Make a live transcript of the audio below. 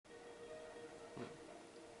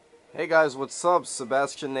Hey guys, what's up?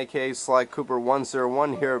 Sebastian aka Sly Cooper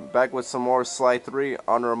 101 here, back with some more Sly 3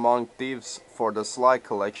 Honor Among Thieves for the Sly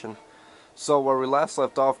Collection. So where we last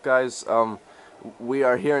left off, guys, we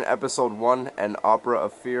are here in episode 1, an Opera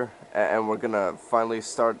of Fear, and we're gonna finally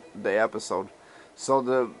start the episode.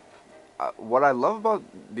 So what I love about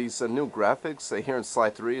these new graphics here in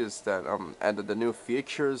Sly 3 is that and the new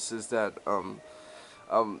features is that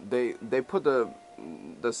they put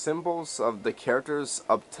the symbols of the characters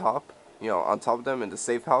up top, on top of them in the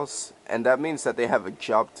safe house, and that means that they have a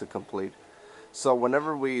job to complete. So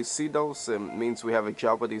whenever we see those, it means we have a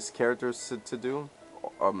job with these characters to do.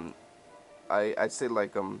 Um, I'd say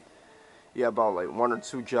like yeah, about like one or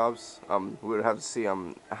two jobs. We would have to see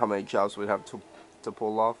how many jobs we'd have to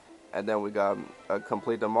pull off, and then we got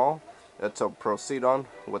complete them all to proceed on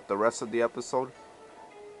with the rest of the episode.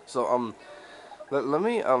 So let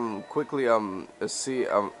me quickly see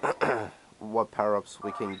what power ups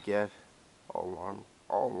we can get.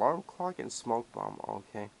 Alarm clock and smoke bomb.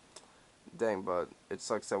 Okay, dang, but it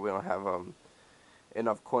sucks that we don't have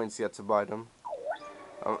enough coins yet to buy them.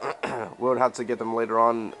 Um, we would have to get them later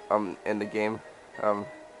on in the game, um,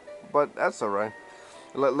 but that's alright.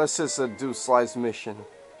 Let's just do Sly's mission.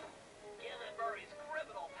 Given Murray's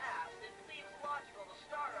criminal past, it seems logical to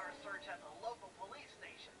start our search at the local police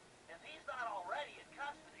station. If he's not already in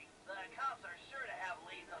custody, the cops are sure to have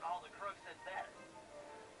leads on all the crooks in Venice.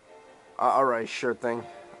 Alright, sure thing.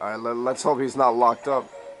 Alright, let's hope he's not locked up.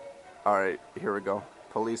 Alright, here we go.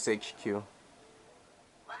 Police HQ.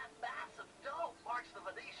 That massive dome marks the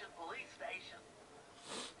Venetian police station.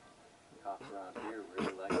 Cops around here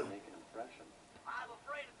really like to make an impression. I'm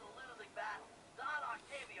afraid it's a losing battle. Don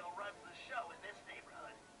Octavio runs the show in this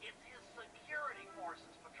neighborhood. It's his security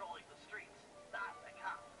forces patrolling the streets, not the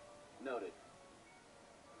cops. Noted.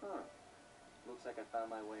 Huh. Looks like I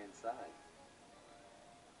found my way inside.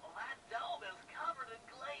 Well, that dome is covered in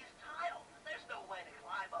glazed tile. There's no way to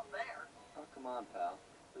climb up there. Oh, come on, pal.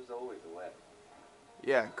 There's always a way.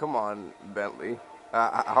 Yeah, come on, Bentley.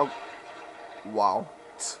 How? Wow.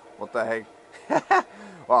 What the heck?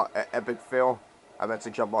 Wow, epic fail. I meant to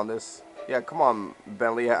jump on this. Yeah, come on,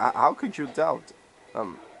 Bentley. How could you doubt?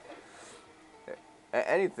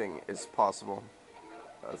 Anything is possible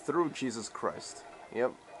through Jesus Christ.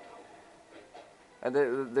 Yep. And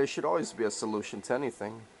there should always be a solution to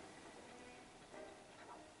anything.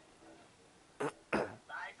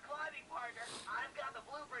 Nice climbing, partner. I've got the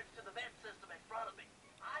blueprints to the vent system in front of me.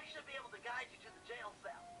 I should be able to guide you to the jail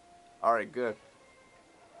cell. All right, good.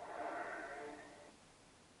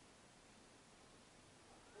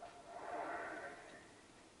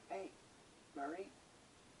 Hey, Murray?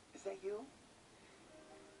 Is that you?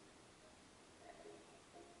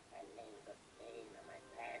 I named the pain in my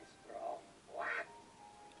pants, bro. What?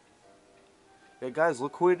 Hey guys,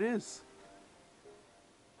 look who it is.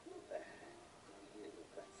 You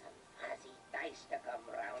got some fuzzy dice to come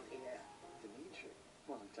around here. Dimitri.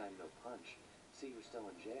 Long time no punch. See, you're still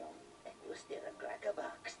in jail. And you still a cracker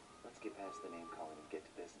box. Let's get past the name calling and get to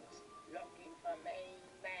business. Looking for main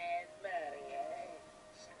man Murray, eh?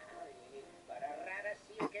 Sorry, but I'd rather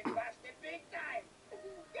see you get busted big time.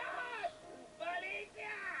 God!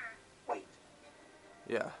 Policia! Wait.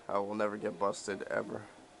 Yeah, I will never get busted ever.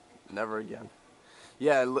 Never again.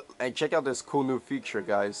 Yeah, and check out this cool new feature,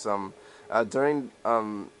 guys. During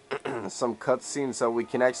some cutscenes, we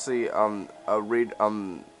can actually read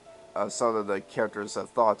some of the characters'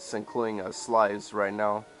 thoughts, including Sly's right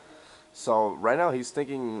now. So right now he's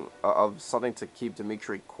thinking of something to keep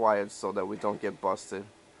Dimitri quiet so that we don't get busted.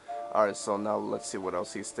 All right, so now let's see what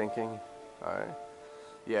else he's thinking. All right.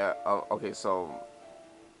 Yeah. Okay. So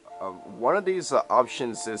one of these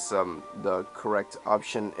options is the correct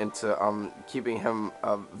option into keeping him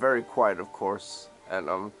very quiet, of course.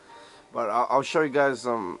 And but I'll show you guys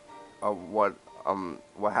what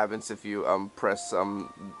happens if you press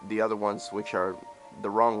the other ones, which are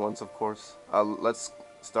the wrong ones, of course. Let's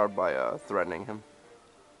start by threatening him.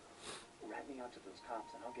 Rat me out to those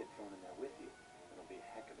cops and I'll get thrown in there with you. It'll be a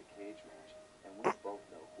heck of a cage match. And we'll both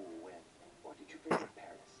know who will win. What did you figure,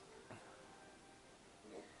 Paris?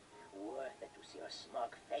 Worth it to see your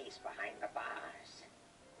smug face behind the bars.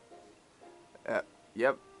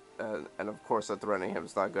 Yep. And of course, threatening him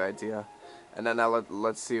is not a good idea. And then now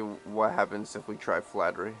let's see what happens if we try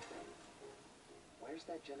flattery. Where's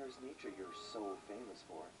that generous nature you're so famous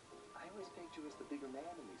for? I always pegged you as the bigger man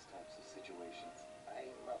in these types of situations.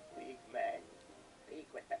 I'm a big man. Big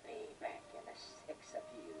with the payback and the sex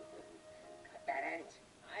appeal. Cut that ant.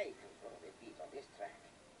 I control the beat on this track.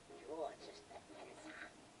 You're just a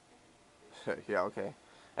pencil. Yeah, okay.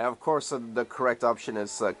 And of course, the correct option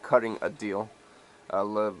is cutting a deal.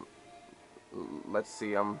 let's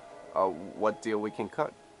see what deal we can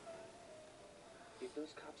cut. If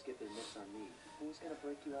those cops get their mitts on me, who's gonna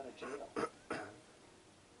break you out of jail? You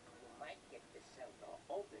might get the cell door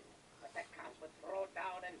open, but the cops would throw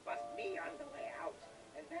down and bust me on the way out.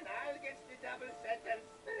 And then I'll get the double sentence.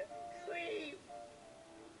 Sweet.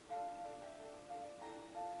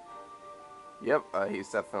 Yep, he's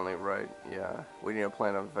definitely right. Yeah, we need a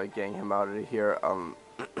plan of getting him out of here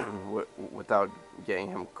without getting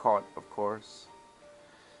him caught, of course.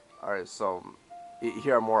 Alright, so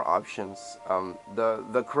here are more options.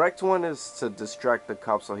 The correct one is to distract the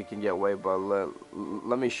cop so he can get away, but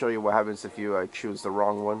let me show you what happens if you choose the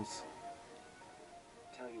wrong ones.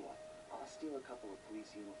 Tell you what, I'll steal a couple of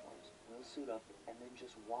police uniforms. We'll suit up and then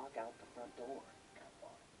just walk out the front door. Come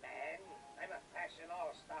on, man. I'm a fashion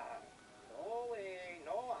all-star. No way,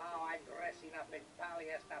 no how I'm dressing up in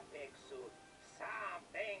polyester pig suit.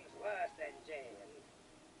 Something's worse than jail.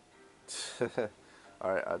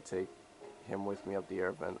 Alright, I'll take him with me up the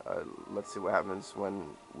air vent. Let's see what happens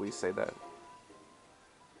when we say that.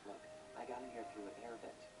 Look, I got in here through an air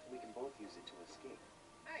vent. We can both use it to escape.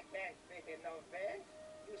 I can't fit in no vent.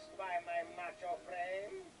 You spy my macho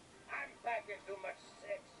frame. I'm packing too much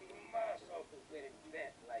sexy muscle to fit in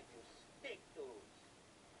vent like you stick dudes.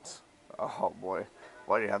 Oh boy,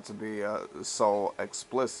 why do you have to be so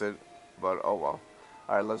explicit? But oh well.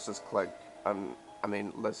 Alright, let's just click.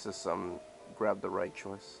 Let's just grab the right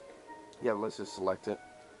choice. Yeah, let's just select it.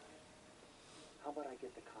 How about I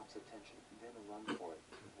get the cops' attention, then run for it?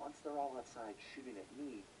 Once they're all outside shooting at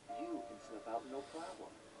me, you can slip out no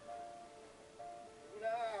problem.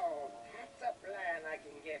 No, that's a plan I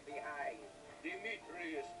can get behind.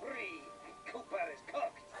 Dimitri is free and Cooper is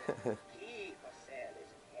cooked. Key for sale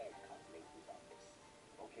is head Carmelita's office.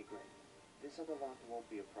 Okay, great. This other lock won't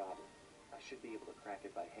be a problem. I should be able to crack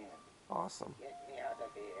it by hand. Awesome. Get me out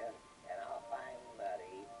of here and I'll find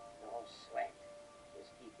Murray. No sweat.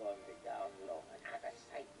 Just keep on the down low and out of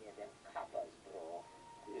sight near them coppers, bro.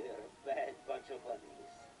 They're a bad bunch of bunnies.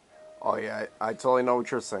 Oh yeah, I totally know what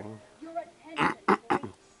you're saying. Your attention,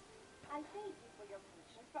 please. I thank you for your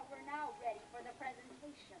patience, but we're now ready for the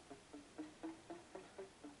presentation.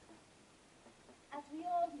 As we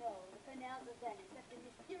all know, the canals of Venice have been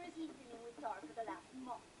mysteriously filling with tar for the last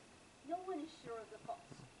month. No one is sure of the cause,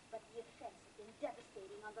 but the effects have been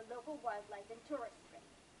devastating on the local wildlife and tourist trade.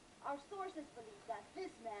 Our sources believe that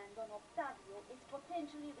this man, Don Octavio, is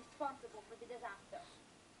potentially responsible for the disaster.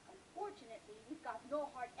 Unfortunately, we've got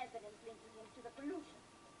no hard evidence linking him to the pollution.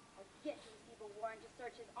 I've yet to receive a warrant to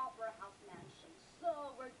search his opera house mansion,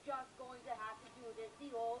 so we're just going to have to do this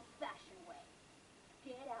the old-fashioned way.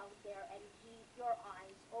 Get out there and keep your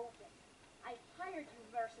eyes open. I've hired you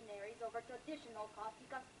mercenaries over traditional costs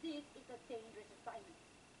because this is a dangerous assignment.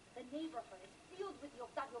 The neighborhood is filled with the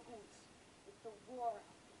Octavio goods. It's a war out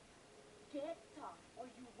there. Get tough or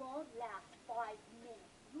you won't last 5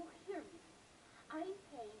 minutes. You hear me? I'm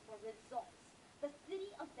paying for results. The city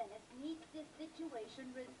of Venice needs this situation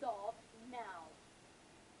resolved now.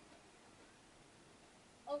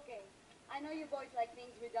 Okay, I know you boys like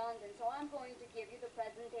things redundant, so I'm going to give you the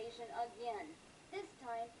presentation again. This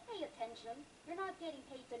time, pay attention. You're not getting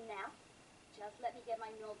paid to nap. Just let me get my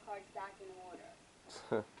note cards back in order.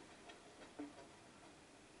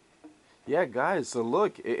 Yeah, guys, so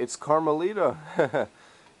look, it's Carmelita.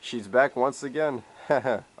 She's back once again.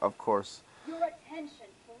 Of course. Your attention,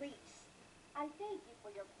 please. I thank you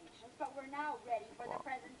for your patience, but we're now ready for the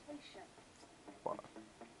presentation. Wow.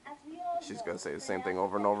 As we all She's know, gonna say the the same thing canals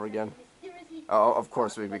over of and over Venice have again. been mysteriously Oh, filled of with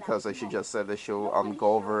course, tar for the because last she month. just said that she'll No one is go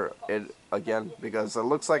sure over of the it cause, again but the because it effects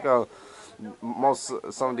looks have like been devastating on the local most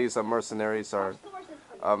wildlife some of and these tourist mercenaries trade. are Our sources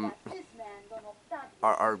believe that this man, Don Octavio,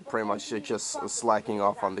 are is pretty much potentially just responsible for slacking the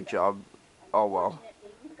off on the disaster. job. Oh well,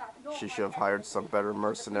 Unfortunately, we've got no she hard should have hired evidence some linking better him to the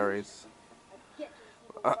pollution. mercenaries. I've yet to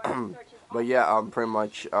receive a warrant to search his But opera yeah, house pretty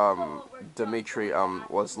much mansion, so we're just Dimitri going to have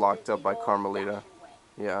to was do locked this up the by Carmelita. old-fashioned way.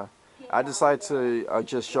 Yeah. Get I out decided there to and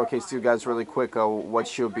just keep your showcase to you eyes guys really open. quick what I've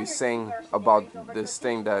she'll be hired you saying about mercenaries over this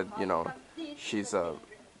thing that, traditional you know, costs because this is she's a dangerous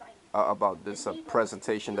assignment. about The this neighborhood is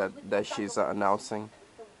presentation filled with that Octavio she's goods. announcing.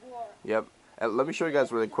 It's a war. Yep. And let me show you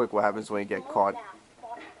guys really quick what happens when you get caught. Sly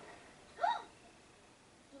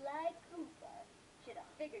Cooper. Should have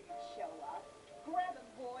figured you'd show up. Grab him,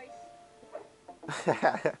 boys.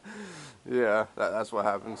 Yeah, that's what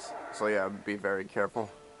happens. So yeah, be very careful.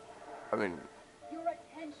 I mean, Your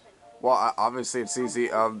attention, well, please. obviously it's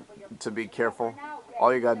easy I thank you for your to be patience, but we're careful. now All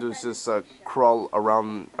ready you for gotta the do is just presentation. crawl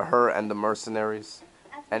around her and the mercenaries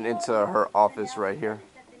As and we all into know, her the office canals right of here.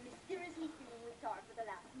 Venice have been mysteriously filling with tar for the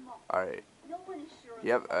last month. Alright. No one is sure of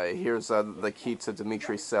Yep, the cause, here's but the the key to effects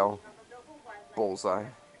Dimitri's devastating cell. on the local wildlife and Bullseye.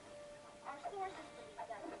 tourist trade. Our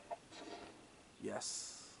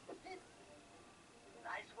Yes.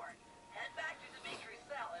 Nice work. Head back to Dimitri's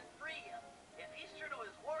cell and free him. If he's true to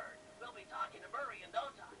his word, we'll be talking to Murray in no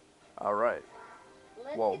time. All right.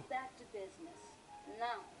 Let's Whoa. get back to business.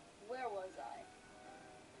 Now, where was I?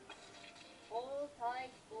 Hold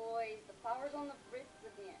tight, boys. The power's on the fritz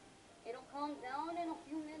again. It'll calm down in a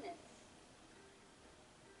few minutes.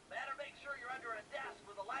 Better make sure you're under a desk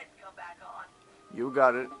when the lights come back on. You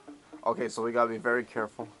got it. Okay, so we gotta be very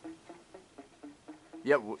careful.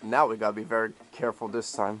 Yep, now we gotta be very careful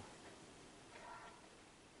this time.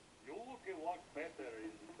 You look a lot better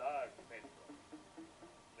in the dark, Bentley.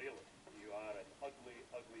 Really, you are an ugly,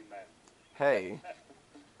 ugly man. Hey.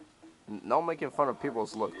 No making fun of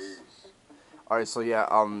people's looks. Alright, so yeah,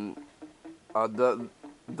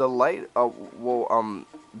 the light will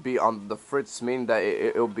be on the fritz, meaning that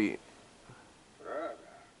it'll be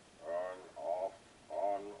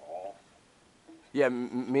yeah,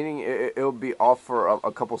 meaning it'll be off for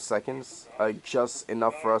a couple seconds, just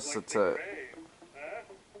enough for us to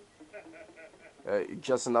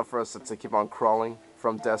just enough for us to keep on crawling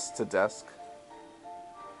from desk to desk.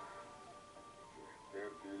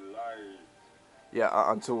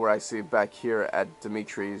 Yeah, until where I see back here at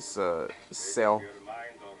Dimitri's cell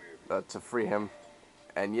to free him.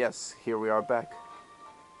 And yes, here we are back.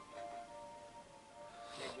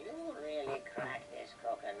 Can you really crack this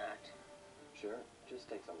coconut? Sure, just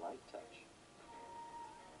takes a light touch.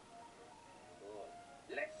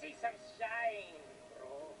 Good. Let's see some shine,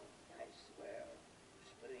 bro. I swear.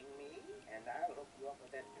 Spring me, and I'll hook you up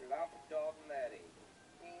with that drop dog Murray.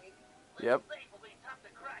 Yep. This thing will be tough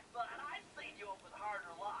to crack, but I've seen you with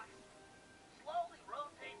harder locks. Slowly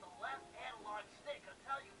rotate the left analog stick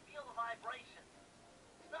until you feel the vibration.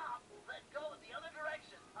 Stop, then go in the other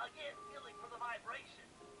direction, again feeling for the vibration.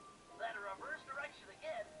 Then reverse direction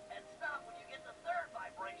again, and stop when you get the third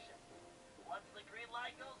vibration. Once the green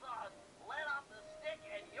light goes on, let off the stick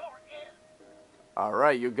and you're in.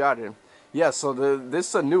 Alright, you got it. Yeah, so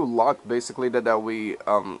this is a new lock basically that we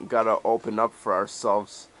gotta open up for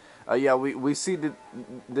ourselves. Yeah, we see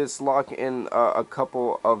this lock in a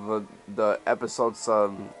couple of the episodes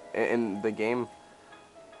in the game.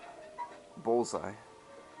 Bullseye.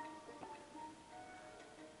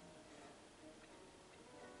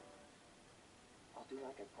 I'll do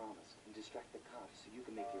like I promised and distract the cops so you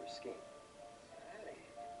can make your escape. Sorry.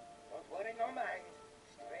 Don't worry, no mind.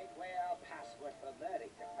 Straightway our password for Murray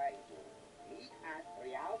to find you. Meet at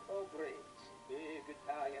Rialto Bridge. Big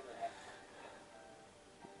Italian restaurant.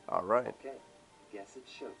 Alright. Okay, guess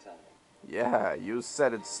it's showtime. Yeah, you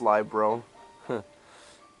said it, Sly bro. Hello,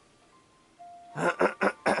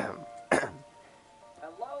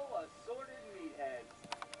 assorted meatheads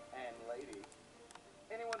and ladies.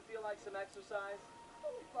 Anyone feel like some exercise?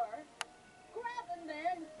 Cooper, grab him,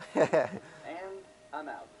 man. And I'm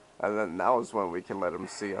out. And then now is when we can let him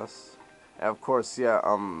see us. And of course, yeah,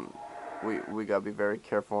 we gotta be very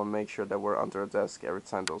careful and make sure that we're under a desk every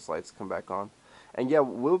time those lights come back on. And yeah,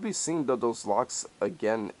 we'll be seeing those locks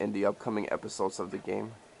again in the upcoming episodes of the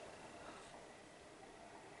game.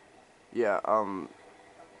 Yeah,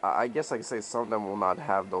 I guess I can say some of them will not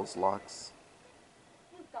have those locks.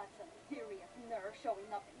 You've got some serious nerve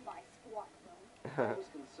showing up in my squat room. I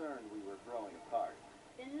was concerned we were growing apart.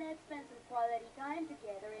 Then let's spend some quality time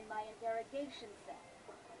together in my interrogation cell.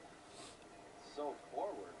 So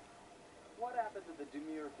forward. What happened to the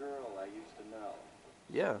demure girl I used to know?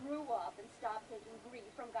 Yeah. Grew up and stopped taking grief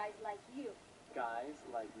from guys like you. Guys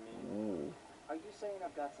like me? Ooh. Are you saying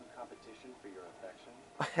I've got some competition for your affection?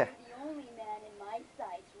 You're the only man in my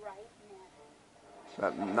sights right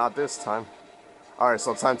now. Not this time. Alright,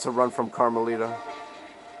 so time to run from Carmelita.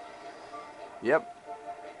 Yep.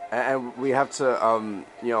 And we have to,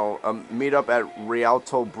 meet up at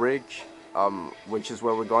Rialto Bridge, which is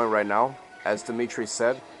where we're going right now, as Dimitri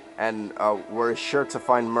said. And we're sure to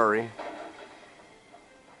find Murray.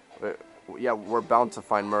 Yeah, we're bound to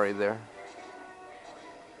find Murray there.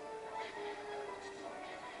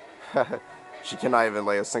 She cannot even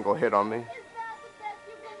lay a single hit on me. Is that the best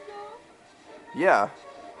you can do? Yeah.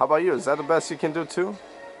 How about you? Is that the best you can do too?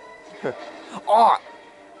 Oh!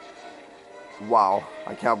 Wow.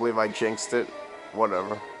 I can't believe I jinxed it.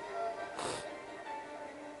 Whatever.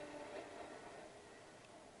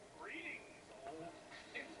 Greetings, old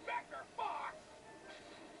Inspector Fox.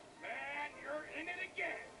 Man, you're in it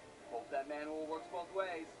again. Hope that manual works both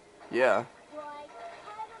ways. Yeah. Right.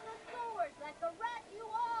 Head on the sword like the rat you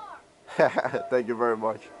are. Thank you very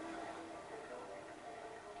much.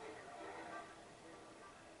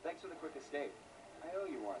 Thanks for the quick escape. I owe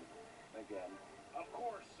you one. Again. Of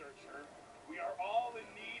course, Searcher. We are all in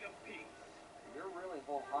need of peace. You're really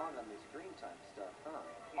whole hog on this dream time stuff.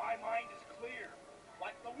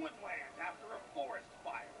 woodland after a forest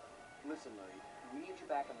fire. Listen, Murray, we need you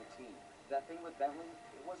back on the team. That thing with Bentley,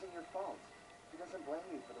 it wasn't your fault. He doesn't blame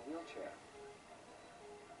you for the wheelchair.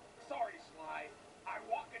 Sorry, Sly. I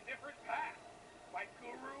walk a different path. My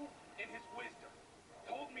guru, in his wisdom,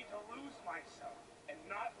 told me to lose myself and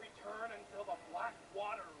not return until the black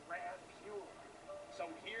water ran pure. So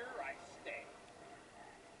here I stay.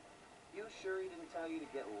 You sure he didn't tell you to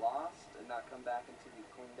get lost and not come back until you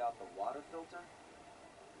cleaned out the water filter?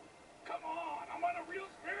 Come on, I'm on a real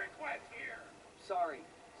spirit quest here. Sorry.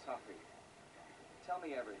 Tell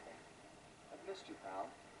me everything. I've missed you, pal.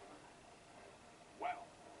 Well,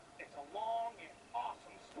 it's a long and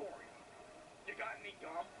awesome story. You got any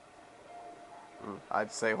gum?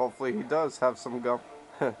 I'd say hopefully he does have some gum.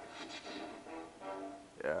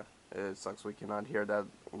 Yeah, it sucks we cannot hear that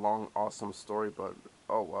long, awesome story, but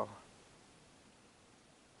oh well.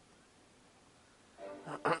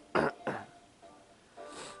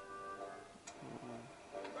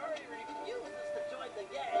 Murray refuses to join the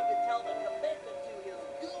gang until the commitment to his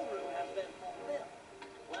guru has been fulfilled.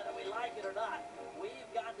 Whether we like it or not, we've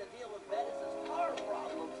got to deal with Venice's tar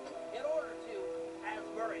problems in order to, as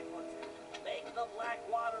Murray puts it, make the black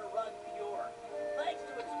water run pure. Thanks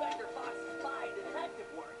to Inspector Fox's fine detective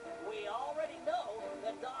work, we already know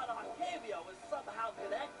that Don Octavio is somehow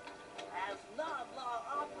connected. As non-law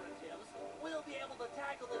operatives, we'll be able to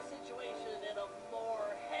tackle the situation in a more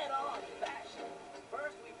head-on fashion.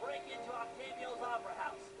 First, we break into Octavio's opera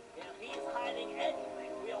house. If he's hiding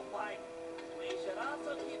anything, we'll find him. We should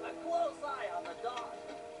also keep a close eye on the Don.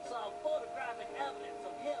 Some photographic evidence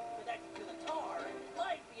of him connected to the tar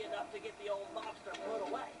might be enough to get the old mobster put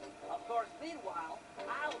away. Of course, meanwhile,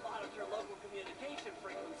 I'll monitor local communication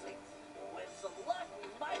frequencies. With some luck, we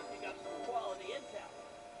might pick up some quality intel.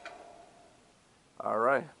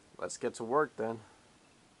 Alright, let's get to work then.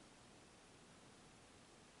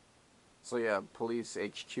 So yeah, Police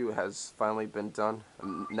HQ has finally been done.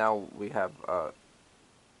 And now we have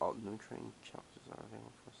all new training challenges are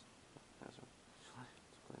available for us.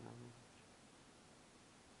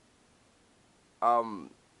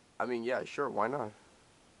 I mean, yeah, sure, why not?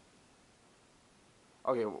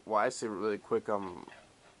 Okay, well, I say really quick,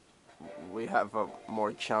 we have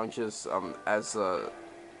more challenges, as,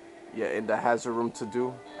 yeah, in the hazard room to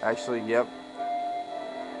do, actually, yep.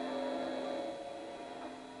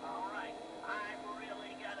 Alright, I'm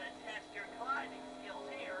really gonna test your climbing skills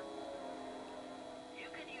here. You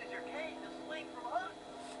can use your cane to swing from hooks.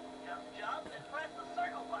 Just jump and press the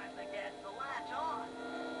circle button again to latch on.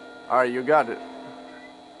 Alright, you got it.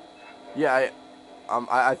 Yeah,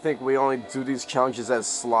 I think we only do these challenges as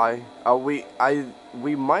Sly.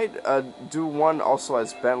 We might do one also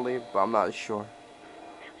as Bentley, but I'm not sure.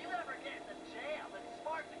 If you ever get in a jam, it's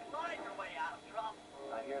smart to climb your way out of trouble.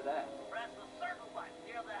 I hear that. Press the circle button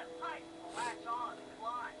near that pipe to latch on and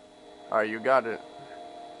climb. Alright, you got it.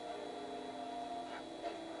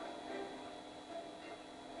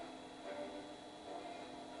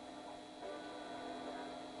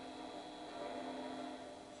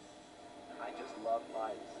 I just love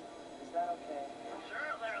lights. Is that okay?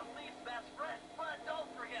 Sure, they're a thief's best friend, but don't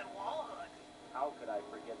forget wall hooks. How could I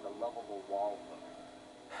forget the lovable wall hook?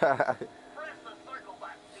 Press the circle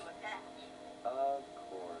button to attach. Of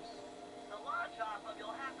course. To launch off of,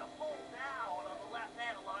 you'll have to pull down on the left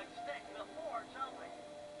analog stick before jumping.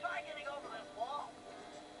 Try getting over this wall.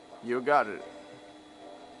 You got it.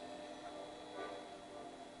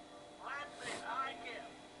 That's it, I give.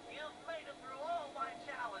 You've made it through all my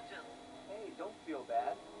challenges. Hey, don't feel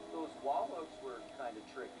bad. Those wall hooks were kind of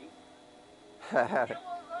tricky. It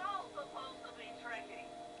was all supposed to be tricky.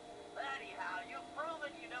 Anyhow, you've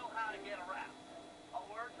proven you know how to get around. A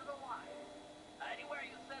word to the wise. Anywhere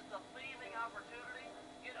you sense a thieving opportunity,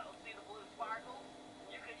 you know, see the blue sparkles?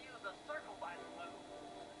 You can use a circle button move.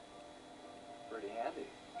 Pretty handy.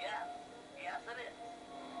 Yes, it is.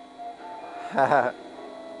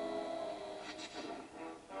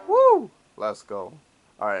 Woo! Let's go.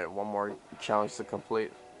 Alright, one more challenge to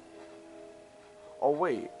complete. Oh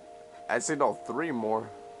wait, I say no, 3 more.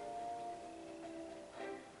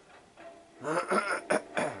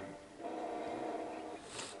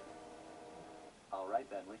 All right,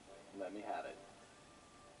 Bentley. Let me have it.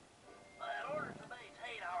 In order to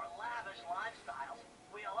maintain our lavish lifestyles,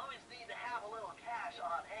 we'll always need to have a little cash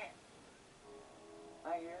on hand.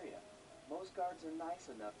 I hear ya. Most guards are nice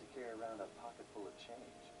enough to carry around a pocket full of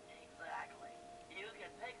change. Exactly. You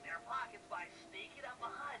can pick their pockets by sneaking up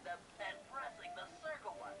behind them and pressing the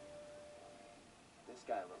circle button. This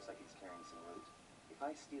guy looks like he's carrying some loot. If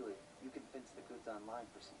I steal it, you can fence the goods online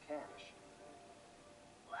for some cash.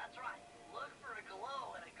 That's right. Look for a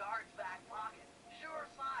glow in a guard's back pocket. Sure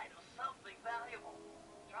sign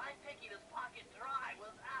try picking his pocket dry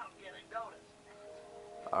without getting noticed.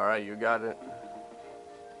 Alright, you got it.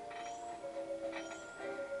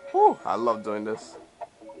 Whew, I love doing this.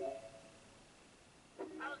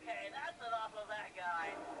 Okay, that's enough of that guy.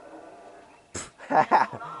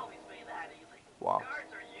 It won't always be that easy. Wow.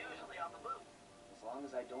 Guards are usually on the move. As long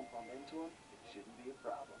as I don't bump into him, it shouldn't be a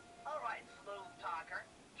problem. Alright, smooth talker.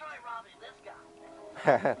 Try robbing this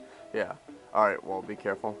guy. Yeah. Alright, well, be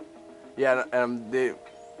careful. Yeah,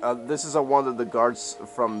 this is one of the guards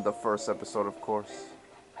from the first episode, of course.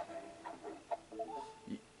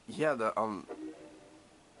 Yeah, Great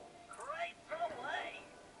away!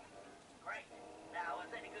 Great. Now,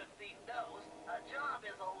 as any good thief knows, a job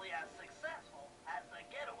is only as successful as the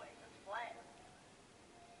getaway that's planned.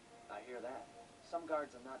 I hear that. Some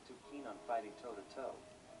guards are not too keen on fighting toe-to-toe.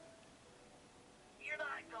 You're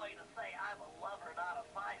not going to say I'm a lover, not a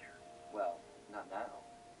fighter. Well, not now.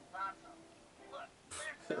 Not so. Look,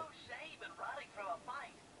 there's no shame in running from a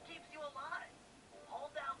fight. Keeps you alive.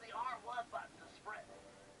 Hold down the R1 button to sprint.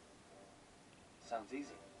 Sounds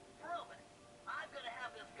easy. Prove it. I'm gonna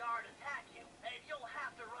have this guard attack you, and you'll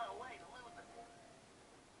have to run away to lose it.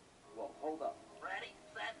 Well, hold up. Ready,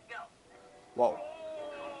 set, go. whoa.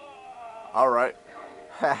 Alright.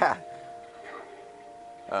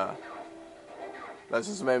 Let's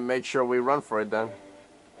just make sure we run for it then.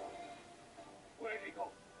 Where'd he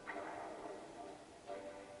go?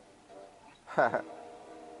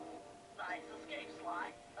 Nice escape,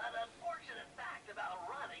 Sly. An unfortunate fact about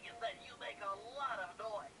running is that you make a lot of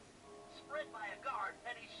noise. Sprint by a guard,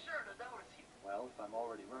 and he's sure to notice you. Well, if I'm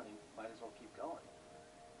already running, might as well keep going.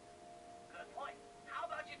 Good point. How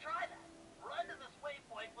about you try that? Run to this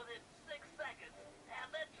waypoint within 6 seconds, and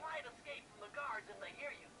then try to escape from the guards if they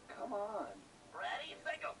hear you. Come on. Ready,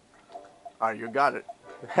 set, go. Alright, you got it.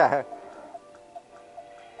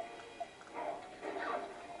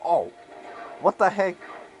 Oh, what the heck?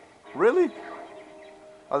 Really?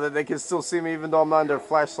 Oh, that they can still see me even though I'm not under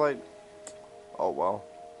flashlight? Oh, well.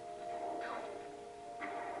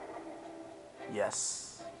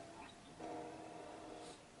 Yes.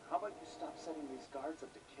 How about you stop setting these guards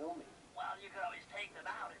up to kill me? Well, you could always take them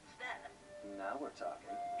out instead. Now we're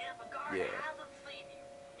talking. If a guard Yeah. hasn't seen you,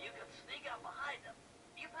 you can sneak up behind them.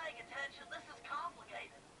 You paying attention? This is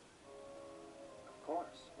complicated. Of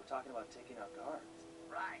course, we're talking about taking out guards.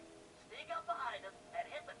 Right. Sneak up behind him and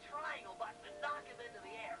hit the triangle button to knock him into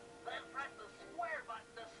the air. Then press the square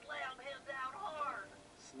button to slam him down hard.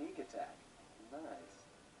 Sneak attack. Nice.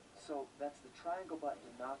 So that's the triangle button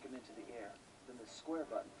to knock him into the air, then the square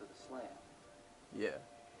button for the slam. Yeah.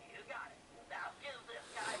 You got it. Now give this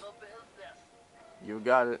guy the business. You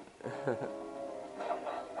got it.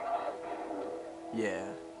 Yeah.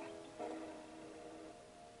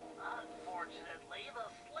 Unfortunately, the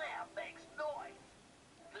slam makes noise.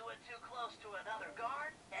 Do it too close to another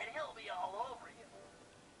guard, and he'll be all over you.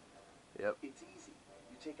 Yep. It's easy.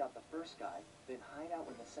 You take out the first guy, then hide out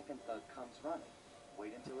when the second thug comes running.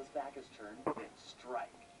 Wait until his back is turned, then strike.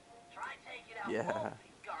 Try taking out Yeah. both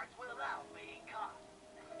these guards without being caught.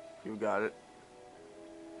 You got it.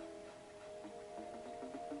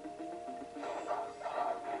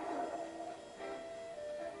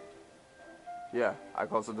 Yeah, I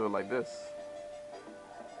can also do it like this.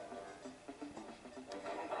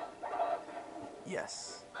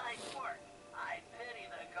 Yes. Nice work. I pity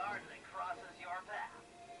the guard that crosses your path.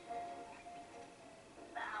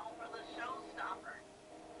 Now for the showstopper.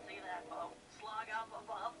 See that boat slog up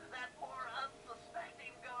above that poor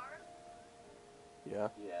unsuspecting guard? Yeah.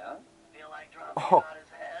 Yeah? Feel like dropping Oh. on his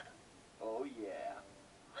head? Oh yeah.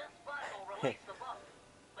 This button will release the boat.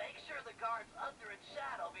 Make sure the guard's under its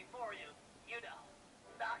shadow before you know,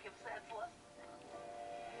 knock him senseless.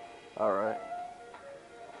 Alright.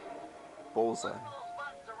 Bullseye. Look for those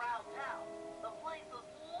buttons around town. The place is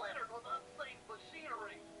littered with unsafe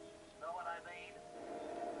machinery. Know what I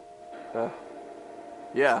mean?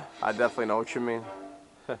 Yeah, I definitely know what you mean.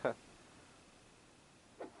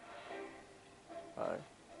 Alright.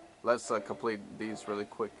 Let's complete these really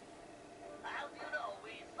quick. As you know,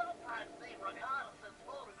 we sometimes need reconnaissance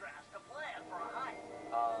photographs to plan for a hike.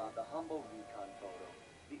 The humble recon photo.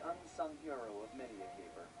 The unsung hero of many a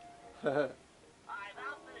caper. I've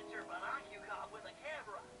outfitted your monocule with a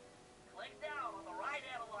camera. Click down on the right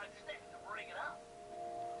analog stick to bring it up.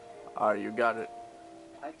 Alright, you got it.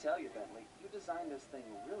 I tell you, Bentley, you designed this thing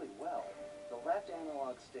really well. The left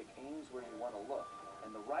analog stick aims where you want to look,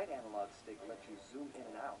 and the right analog stick lets you zoom in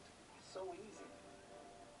and out. So easy.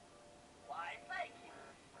 Why, thank you.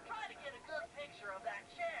 Try to get a good picture of that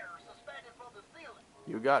chair suspended from the ceiling.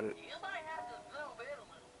 You got it. You might have to zoom in a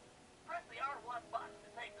little. Press the R1 button to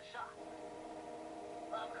take the shot.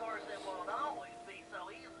 Of course,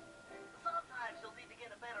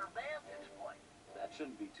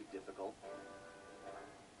 Shouldn't be too difficult.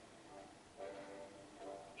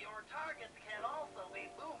 Your targets can also be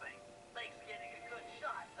moving. Makes getting a good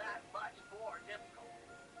shot that much more difficult.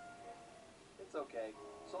 It's okay.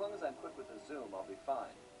 So long as I'm quick with the zoom, I'll be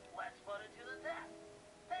fine. Let's put it to the test.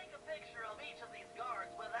 Take a picture of each of these guards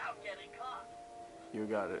without getting caught. You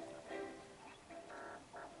got it.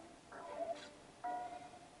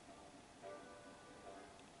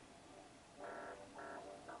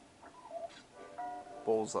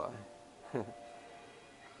 Bullseye. There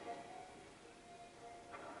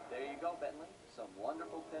you go, Bentley. Some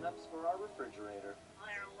wonderful pinups for our refrigerator.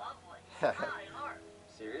 They're lovely. Fine art.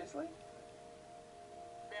 Seriously?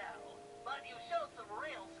 No, but you showed some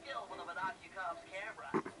real skill with a Monocuv's camera.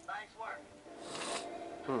 Nice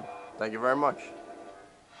work. Thank you very much.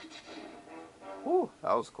 Whew,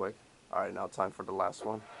 that was quick. Alright, now time for the last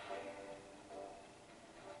one.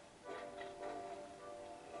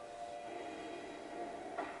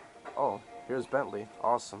 Oh, here's Bentley.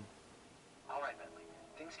 Awesome. All right, Bentley.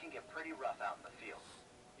 Things can get pretty rough out in the field.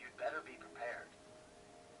 You'd better be prepared.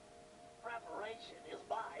 Preparation is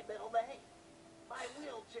my middle name. My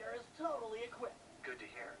wheelchair is totally equipped. Good to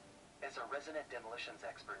hear. As a resident demolitions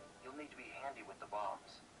expert, you'll need to be handy with the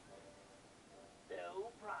bombs. No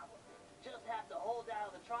problem. Just have to hold down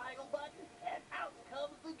the triangle button, and out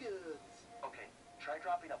comes the goods. Okay, try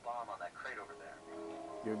dropping a bomb on that crate over there.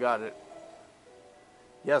 You got it.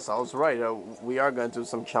 Yes, I was right. We are going to do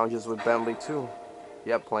some challenges with Bentley too.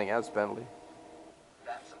 Yep, playing as Bentley.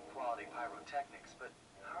 That's some quality pyrotechnics, but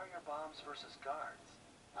how are your bombs versus guards?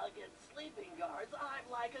 Against sleeping guards, I'm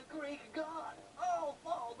like a Greek god. All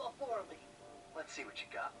fall before me. Let's see what you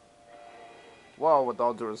got. Well, with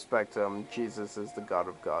all due respect, Jesus is the God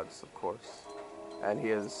of gods, of course. And he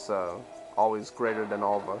is always greater than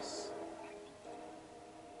all of us.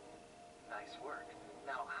 Nice work.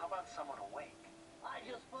 Now, how about someone awake? I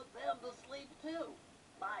just put them to sleep too.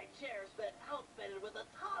 My chair's been outfitted with a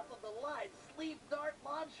top-of-the-line sleep dart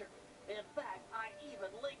launcher. In fact, I even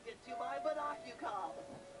linked it to my Monocuv.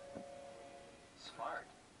 Smart.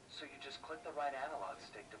 So you just click the right analog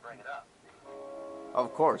stick to bring it up.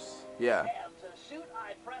 Of course, yeah. And to shoot,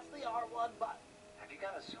 I press the R1 button. Have you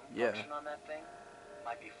got a zoom Yeah. function on that thing?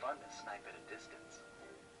 Might be fun to snipe at a distance.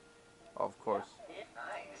 Of course. Yeah.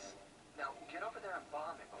 Nice. Now, get over there and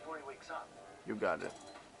bomb him before he wakes up. You got it.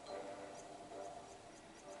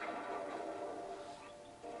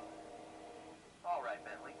 All right,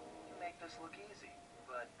 Bentley. You make this look easy.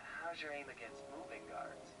 But how's your aim against moving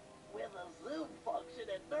guards? With a zoom function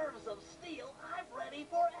and nerves of steel, I'm ready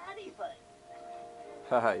for anything.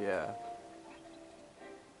 Haha, yeah.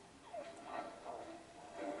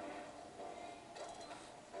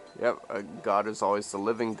 Yep, God is always the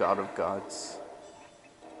living God of gods.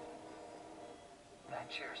 That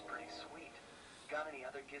chair's pretty sweet. Got any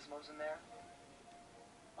other gizmos in there?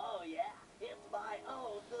 Oh yeah, it's my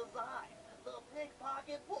own design. The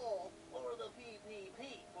pickpocket pole, or the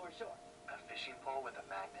PPP for short. A fishing pole with a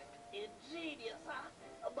magnet? Ingenious, huh?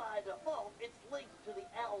 By default, it's linked to the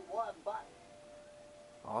L1 button.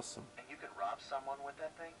 Awesome. And you can rob someone with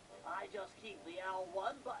that thing? I just keep the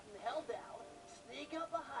L1 button held down, sneak up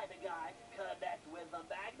behind a guy, connect with the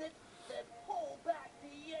magnet, then pull back to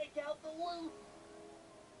yank out the loot.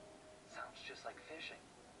 Sounds just like fishing.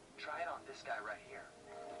 Try it on this guy right here.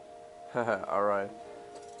 Haha, alright.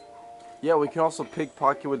 Yeah, we can also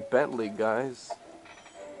pickpocket with Bentley, guys.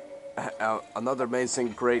 Another amazing,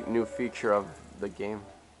 great new feature of the game.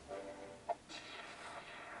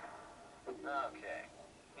 Okay.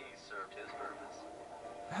 He served his purpose.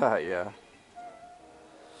 Haha, yeah.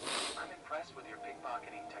 I'm impressed with your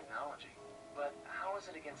pickpocketing technology. But how is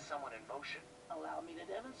it against someone in motion? Allow me to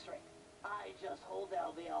demonstrate. I just hold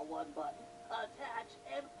down the L1 button, attach,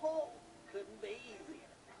 and pull. Couldn't be easier.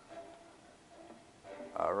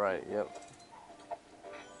 Alright, yep.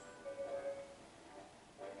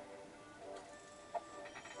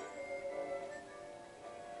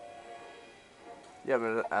 Yeah,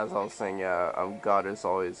 but as I was saying, yeah, God is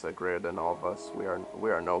always greater than all of us. We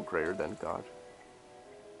are no greater than God.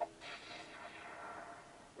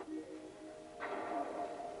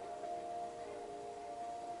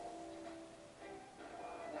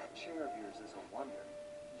 That chair of yours is a wonder.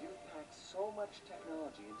 You've packed so much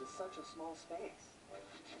technology into such a small space.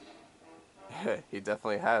 He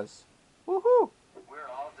definitely has. Woohoo! We're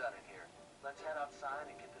all done in here. Let's head outside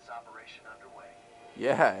and get this operation underway.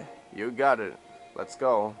 Yeah, you got it. Let's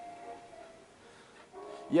go.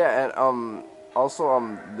 Yeah, and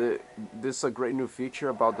also this is a great new feature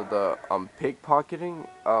about the pickpocketing.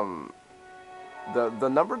 The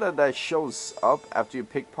number that shows up after you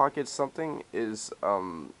pickpocket something is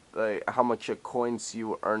like how much coins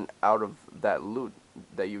you earn out of that loot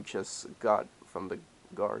that you just got from the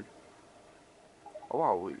guard. Oh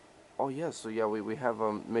wow, oh yeah, so yeah, we have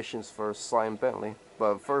missions for Sly and Bentley,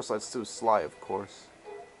 but first let's do Sly, of course.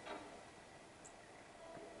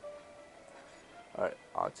 All right,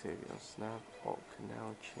 Octavio snap. Oh,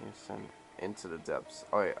 canal chase and into the depths.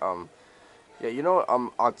 All right, yeah, you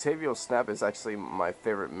know, Octavio snap is actually my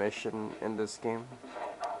favorite mission in this game.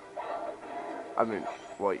 I mean,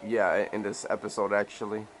 well, yeah, in this episode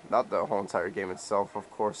actually, not the whole entire game itself, of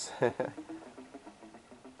course.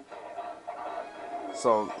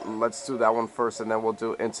 So let's do that one first, and then we'll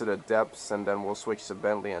do Into the Depths, and then we'll switch to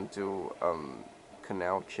Bentley and do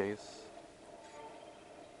Canal Chase.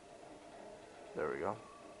 There we go.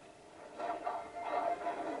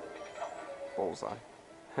 Bullseye.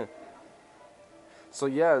 So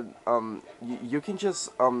yeah, you can just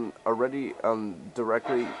already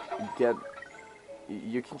directly get,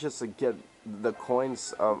 you can just get the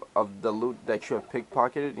coins of the loot that you have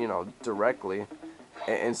pickpocketed, you know, directly,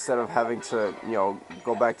 instead of having to, you know,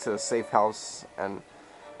 go back to the safe house and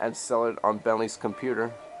sell it on Bentley's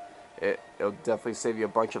computer. It'll definitely save you a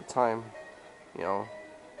bunch of time, you know,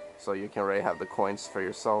 so you can already have the coins for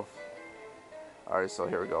yourself. Alright, so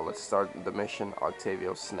here we go. Let's start the mission,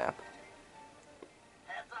 Octavio Snap.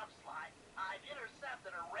 Heads up, Sly. I've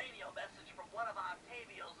intercepted a radio message from one of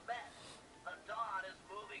Octavio's men. The Don is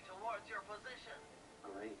moving towards your position.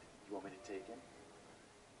 Great. You want me to take him?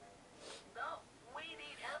 No, we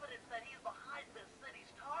need evidence that he's behind this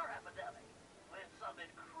city's tar epidemic. With some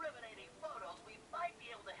incriminating photos, we might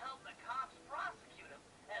be able to help the cops prosecute him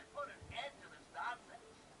and put an end to this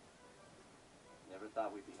nonsense. Never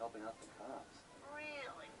thought we'd be helping out the cops.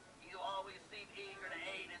 Really? You always seem eager to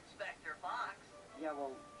aid Inspector Fox. Yeah,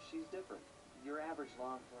 well, she's different. Your average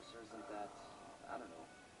law enforcer isn't that, I don't know,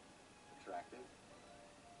 attractive.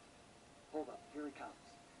 Hold up, here he comes.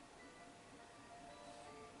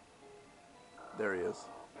 There he is.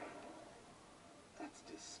 That's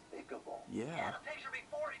despicable. Yeah, Yeah. the picture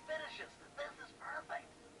before he finishes. This is perfect.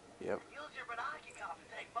 Yep. Use your binoculars to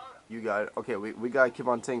take photos. You got it. Okay, we gotta keep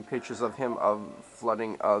on taking pictures of him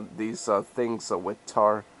flooding these things with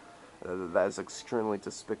tar. That is extremely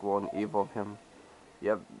despicable and evil of him.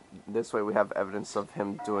 Yep. This way we have evidence of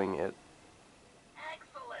him doing it.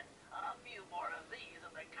 Excellent. A few more of these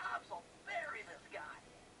and the cops will bury this guy.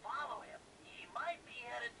 Follow him. He might be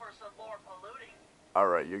headed for some more polluting.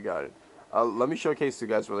 Alright, you got it. Let me showcase to you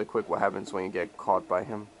guys really quick what happens when you get caught by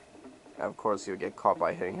him. And of course, you'll get caught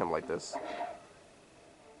by hitting him like this. I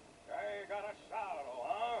got a shadow,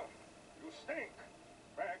 huh? You stink.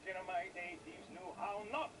 Back in my day, thieves knew how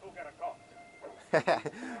not to get a caught.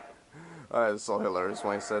 Alright, it's so hilarious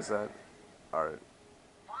when he says that. Alright,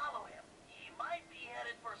 Follow him. He might be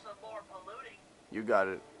headed for some more polluting. you got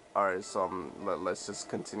it. Alright, so let's just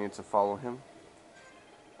continue to follow him.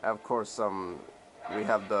 And of course, we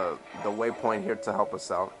have the waypoint here to help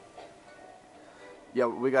us out. Yeah,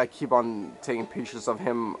 we gotta keep on taking pictures of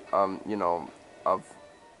him, you know,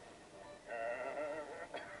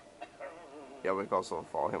 yeah, we can also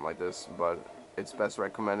follow him like this, but it's best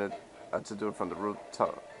recommended to do it from the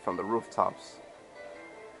rooftops.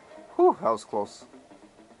 Whew, that was close.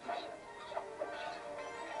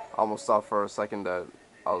 Almost thought for a second that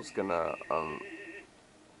I was gonna,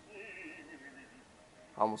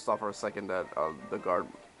 almost thought for a second that the guard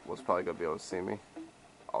was probably gonna be able to see me.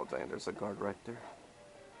 Oh dang, there's a guard right there.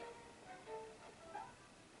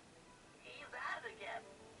 He's at it again.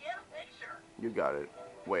 Get a picture. You got it.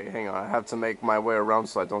 Wait, hang on. I have to make my way around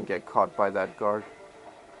so I don't get caught by that guard.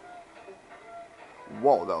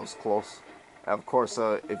 Whoa, that was close. And of course,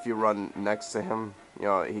 if you run next to him, you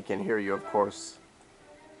know, he can hear you, of course.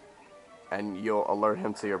 And you'll alert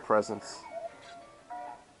him to your presence.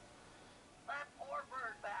 That poor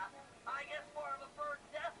bird bath. I guess more of a bird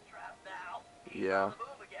death trap now. He's Yeah. on the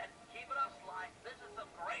move again. Keep it up, Sly. This is some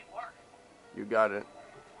great work. You got it.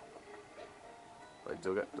 Wait,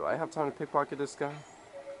 do I have time to pickpocket this guy?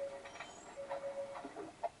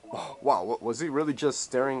 Oh, wow, was he really just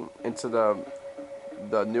staring into the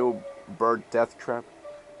new bird death trap?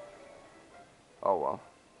 Oh well.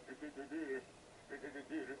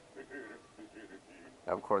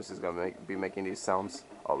 And of course he's gonna be making these sounds.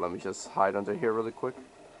 Oh, let me just hide under here really quick.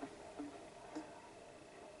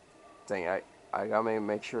 Dang, I gotta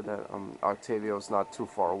make sure that Octavio's not too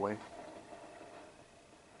far away.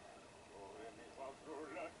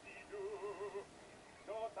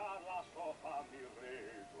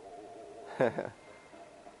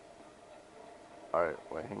 Alright,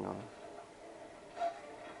 wait, hang on.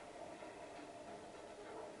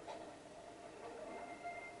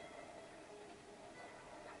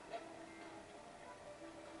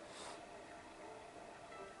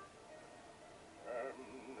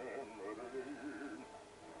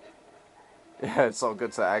 Yeah, it's so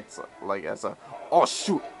good to act like as a. Oh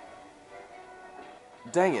shoot!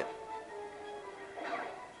 Dang it!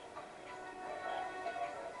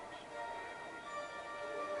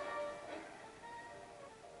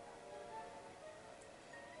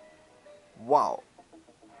 Wow!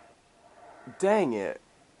 Dang it!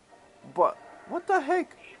 But what the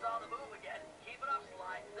heck? He's on the move again. Keep it up,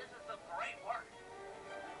 Sly. This is some great work.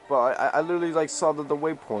 But I literally like saw the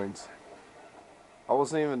waypoint. I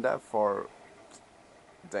wasn't even that far.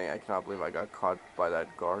 Dang! I cannot believe I got caught by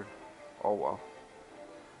that guard. Oh well.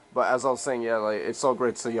 But as I was saying, yeah, like it's so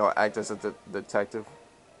great to act as a detective.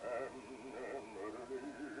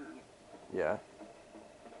 Yeah,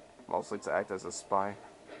 mostly to act as a spy.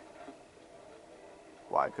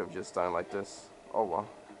 Why I could have just done like this. Oh well.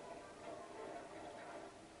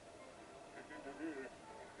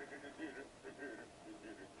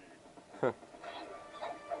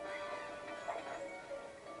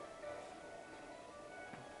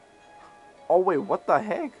 Oh wait, what the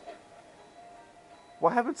heck?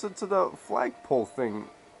 What happened to the flagpole thing?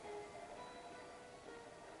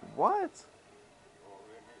 What?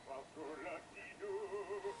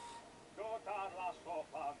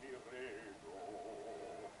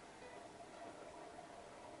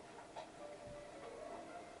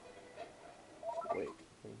 Wait.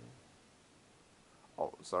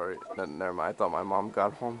 Oh, sorry. Never mind. I thought my mom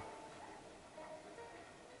got home.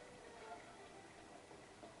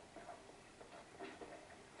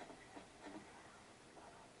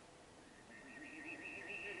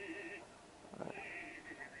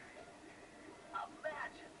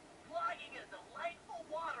 Imagine flying a delightful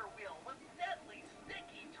water wheel with deadly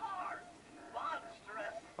sticky tar.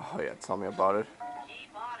 Monstrous. Oh yeah, tell me about it.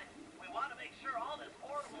 Keep on it. We want to make sure all this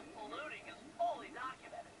horrible polluting is fully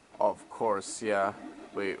documented. Of course, yeah.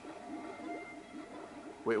 We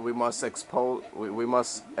we must expose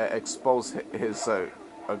expose his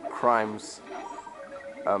crimes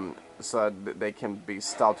so that they can be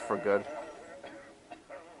stopped for good.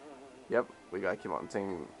 Yep, we gotta keep on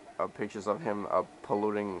taking pictures of him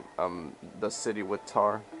polluting the city with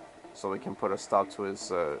tar, so we can put a stop to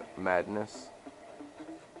his madness.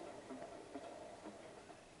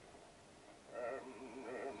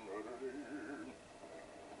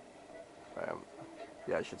 Um,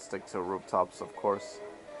 yeah, I should stick to rooftops, of course.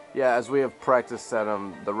 Yeah, as we have practiced that,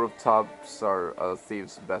 the rooftops are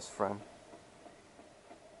Thieves' best friend.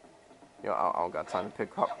 I don't got time to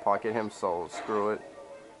pickpocket him, so screw it.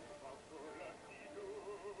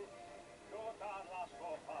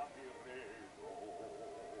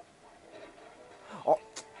 Oh,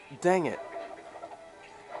 dang it.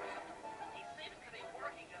 He seems to be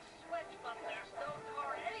working a switch, but there's no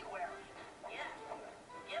tar anywhere. Yeah,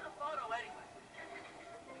 get a photo anyway.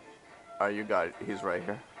 Alright, you got it. He's right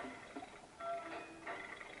here.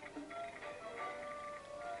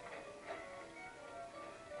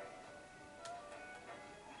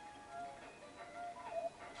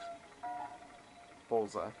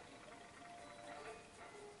 Bullseye.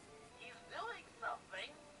 He's doing something,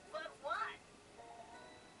 but what?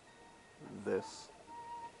 This.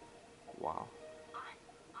 Wow.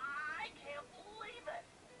 I can't believe it.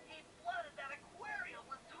 He flooded that aquarium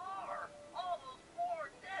with tar. All those poor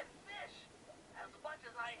dead fish. As much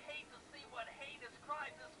as I hate to see what heinous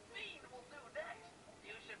crime this fiend will do next,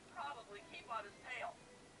 you should probably keep on his tail.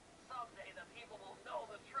 Someday the people will know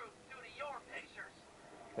the truth due to your pictures.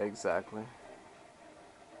 Exactly.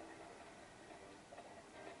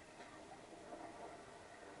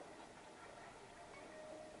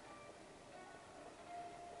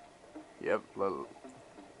 Yep.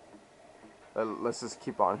 Let's just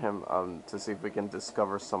keep on him to see if we can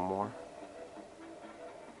discover some more.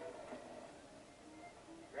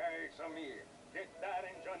 Hey, Samir, get that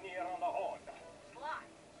engineer on the horn. Sly,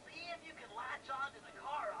 see if you can latch on to the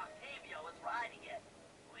car Octavio is riding in.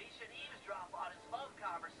 We should eavesdrop on his phone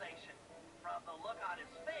conversation. From the look on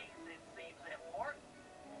his face, it seems important.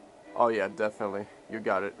 Oh yeah, definitely. You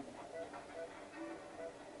got it.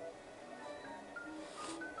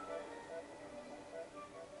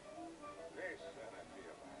 Listen,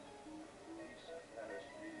 Akira. This Ferris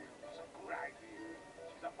wheel is a good idea.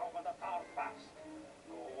 She's up over the tar fast.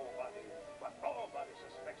 Nobody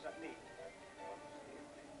suspects a thing.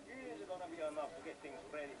 Is it gonna be enough to get things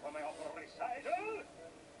ready for my opera recital?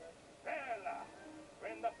 Bella,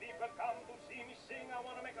 when the people come to see me sing, I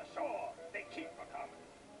want to make sure they keep a coming.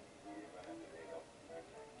 Even if they don't.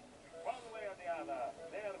 One way or the other,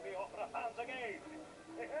 there'll be opera fans again.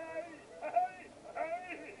 Hey, hey, hey,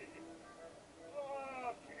 hey!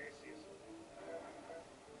 Okay, Cecil.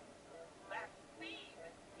 That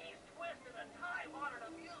fiend, he's twisted a time-honored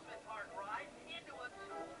amusement park ride into a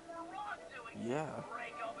tool for wrongdoing.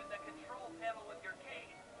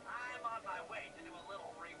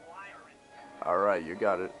 Alright, you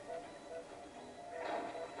got it.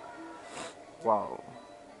 Wow.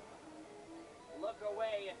 Look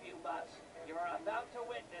away, if you must. You're about to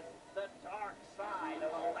witness the dark side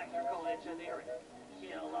of electrical engineering.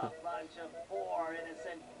 Kill a bunch of poor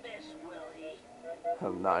innocent fish, will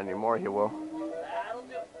he? Not anymore, he will. That'll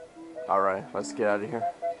do. Alright, let's get out of here.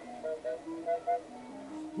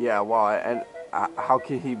 Yeah, wow, and how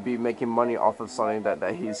can he be making money off of something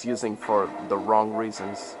that he's using for the wrong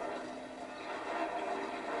reasons?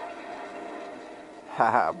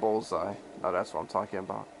 Haha, bullseye. No, that's what I'm talking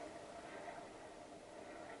about.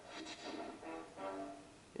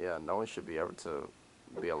 Yeah, no one should be able to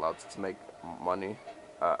be allowed to make money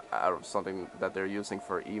out of something that they're using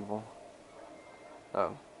for evil.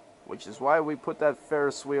 Which is why we put that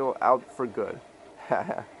Ferris wheel out for good.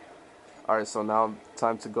 Alright, so now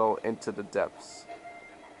time to go into the depths.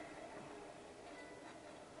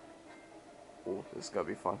 Ooh, this is gonna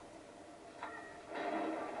be fun.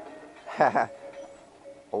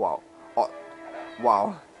 Oh wow. Oh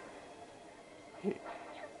wow.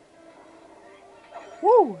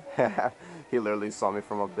 Woo! He literally saw me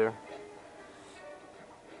from up there.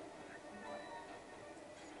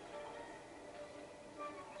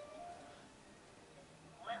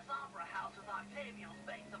 Les Opera House is Octavio's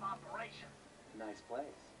base of operations. Nice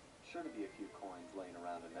place. Sure to be a few coins laying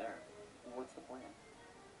around in there. What's the plan?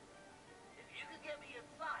 If you could get me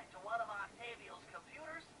inside to one of Octavio's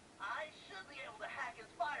computers, I should be able to hack his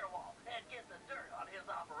firewall and get the dirt on his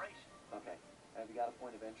operation. Okay. Have you got a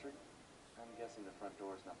point of entry? I'm guessing the front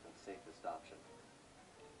door is not the safest option.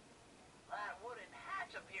 That wooden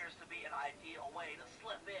hatch appears to be an ideal way to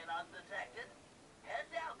slip in undetected. Head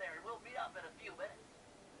down there and we'll meet up in a few minutes.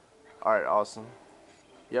 Alright, awesome.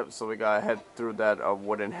 Yep, so we gotta head through that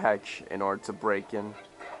wooden hatch in order to break in.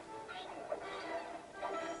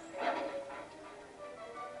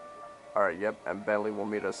 Alright, yep, and Bentley will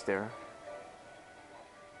meet us there.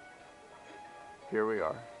 Here we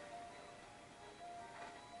are.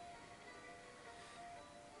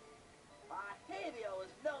 Octavio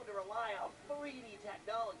is known to rely on 3D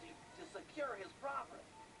technology to secure his property.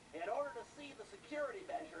 In order to see the security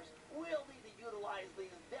measures, we'll need to utilize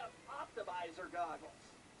these depth optimizer goggles.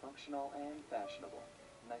 Functional and fashionable.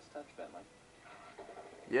 Nice touch, Bentley.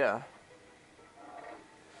 Yeah.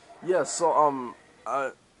 Yeah, so,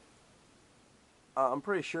 I'm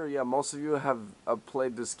pretty sure, yeah, most of you have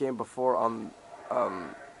played this game before on,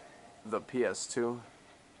 the PS2. To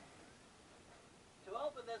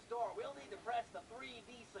open this door, we'll need to press the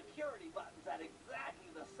 3D security buttons at exactly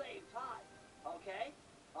the same time. Okay?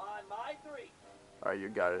 On my 3. Alright, you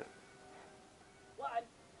got it. 1,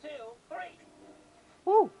 2, 3.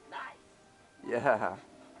 Woo! Nice. Yeah.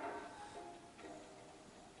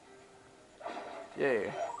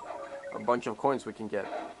 Yay. A bunch of coins we can get.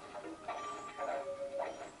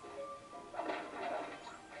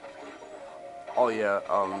 Oh yeah,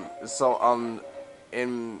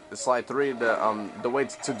 in slide 3, the way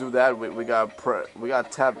to do that, we gotta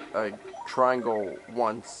tap triangle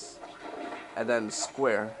once, and then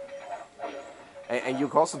square, and you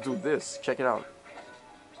can also do this. Check it out.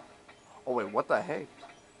 Oh wait, what the heck?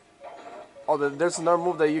 Oh, there's another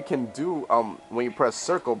move that you can do when you press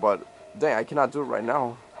circle, but dang, I cannot do it right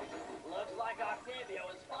now. Looks like Octavio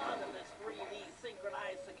is fond of this 3D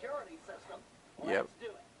synchronized security system. Yep. Let's do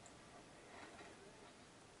it.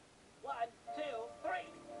 1, 2, 3.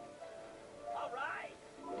 All right.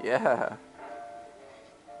 Yeah.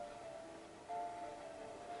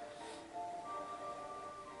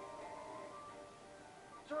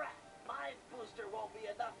 Drat, my booster won't be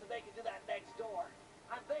enough to make it to that next door.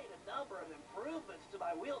 I've made a number of improvements to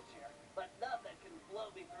my wheelchair, but none that can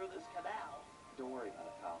float me through this canal. Don't worry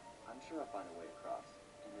about it, pal. I'm sure I'll find a way across.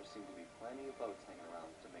 And there seem to be plenty of boats hanging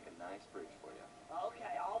around to make a nice bridge for you.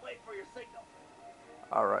 Okay, I'll wait for your signal.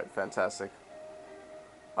 Alright, fantastic.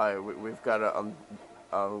 Alright, we've got to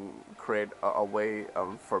create a way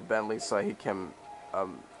for Bentley so he can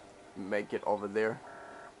make it over there.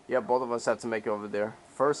 Yeah, both of us have to make it over there.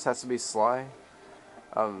 First has to be Sly.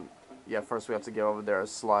 Yeah, first we have to get over there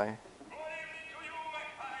as Sly. Good evening to you, my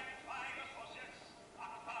fine associates.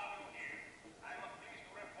 Octavio here. I'm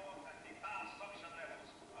pleased to report that the gas suction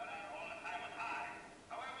levels are at all-time high.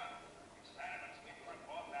 However, it saddens me to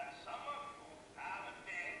report that some of you haven't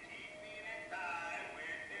been keeping in time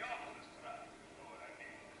with the orchestra. You know what I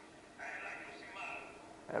mean? I'd like to see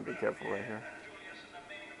Mal. And be careful right here. Julius in the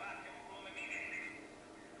main vacuum room immediately.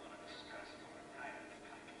 We're gonna discuss your retirement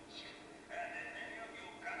package. And then any of you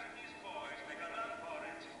catching these boys make a run for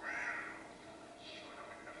it. Shoot 'em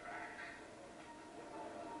in the back.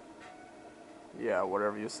 Yeah,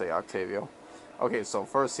 whatever you say, Octavio. Okay, so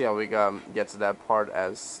first, yeah, we gotta get to that part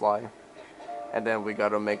as Sly, and then we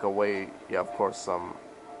gotta make a way, yeah, of course,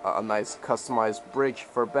 a nice customized bridge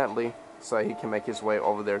for Bentley, so he can make his way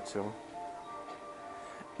over there too.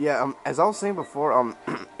 Yeah, as I was saying before,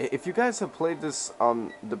 if you guys have played this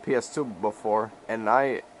on the PS2 before, and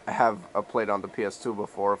I have played on the PS2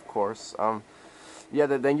 before, of course, yeah,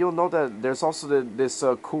 then you'll know that there's also this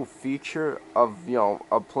cool feature of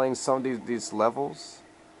of playing some of these levels.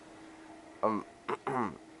 Um,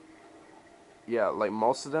 yeah, like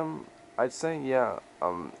most of them, I'd say, yeah.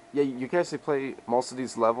 Yeah, you can actually play most of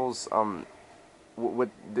these levels with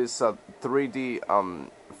this 3D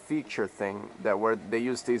feature thing that where they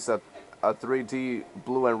use these 3D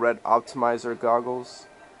blue and red optimizer goggles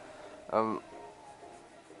um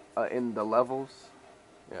in the levels.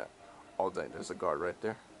 Yeah. Oh dang, there's a guard right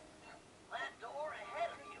there. That door ahead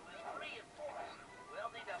of you is reinforced.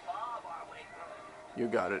 We'll need to bomb our way through it. You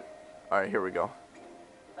got it. All right, here we go.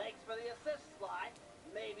 Thanks for the assist, Sly.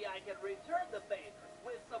 Maybe I can return the favor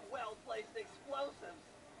with some well-placed explosives.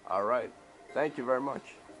 All right. Thank you very much.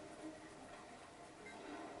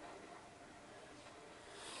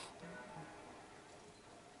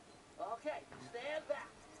 Okay, stand back.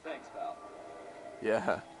 Thanks, pal.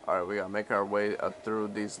 Yeah. All right, we gotta make our way through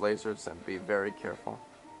these lasers and be very careful.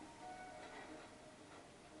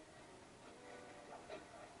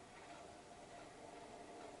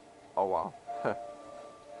 Oh wow.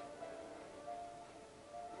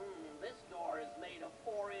 This door is made of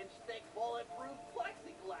 4-inch thick bulletproof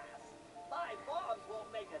plexiglass. 5 bombs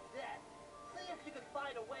won't make a dent. See if you can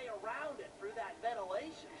find a way around it through that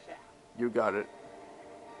ventilation shaft. You got it.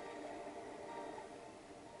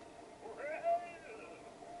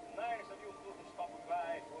 Nice of you two to stop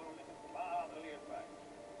by for a little fatherly advice.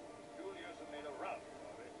 Julius made a run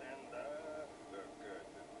for it, and, we're good.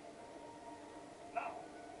 Now,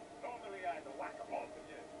 normally I'd whack 'em all to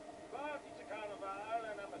you, but it's a carnival,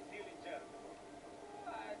 and I'm a feeling charitable.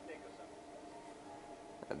 I take a some.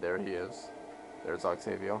 And there he is. There's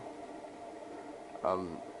Octavio.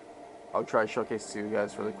 I'll try to showcase to you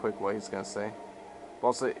guys really quick what he's gonna say. But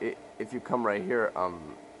also, if you come right here,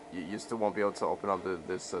 you still won't be able to open up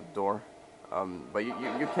this door. But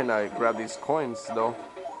you can grab these coins though.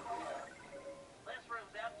 This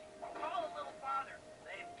room's empty. Crawl a little farther.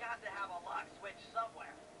 They've got to have a lock switch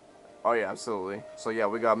somewhere. Oh yeah, absolutely. So yeah,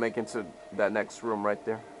 we gotta make into that next room right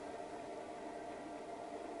there.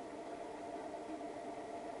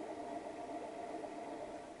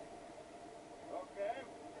 Okay,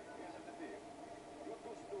 here's the deal. You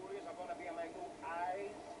two stories are gonna be my new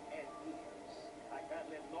eyes and ears. I can't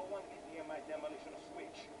let no one get near my demolition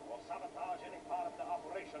switch or sabotage any part of the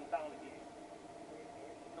operation down here. If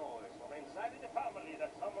you notice from inside of the family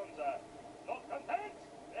that someone's not content,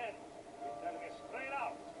 then you tell me straight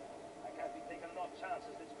out. I can't be taking no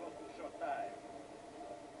chances this goes too short time.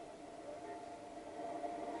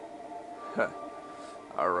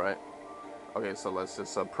 All right. Okay, so let's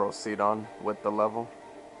just proceed on with the level.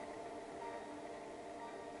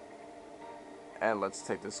 And let's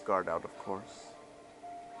take this guard out, of course.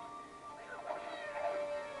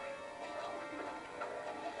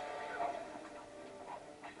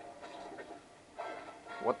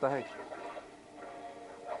 What the heck?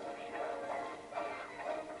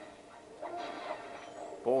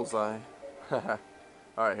 Bullseye.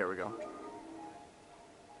 Alright, here we go.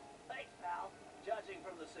 Thanks, pal. Judging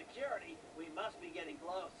from the security, we must be getting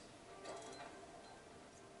close.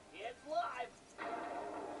 It's live.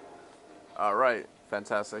 Alright,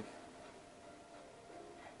 fantastic.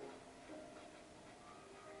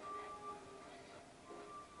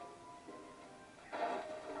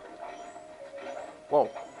 Whoa.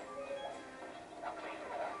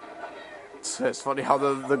 It's funny how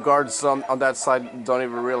the guards on that side don't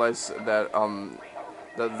even realize that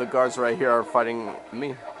the guards right here are fighting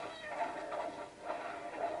me.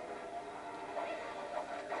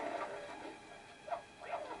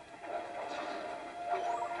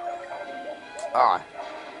 Ah.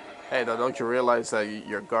 Hey, don't you realize that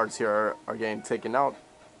your guards here are getting taken out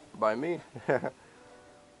by me?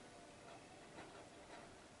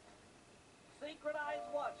 Synchronized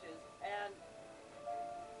watches and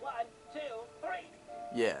 1, 2, 3.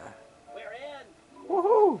 Yeah. We're in.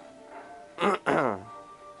 Woohoo!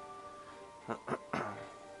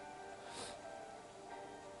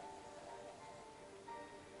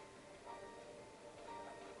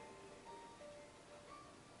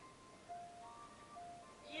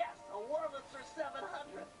 Yes, a Wurlitzer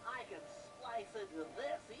 700. I can splice into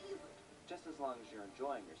this easy. Just as long as you're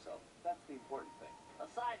enjoying yourself, that's the important thing.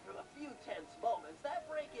 Aside from a few tense moments, that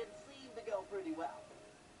break-in seemed to go pretty well.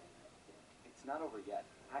 It's not over yet.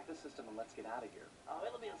 Hack the system and let's get out of here. Oh,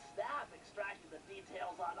 it'll be a snap extracting the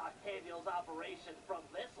details on Octavio's operation from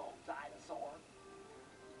this old dinosaur.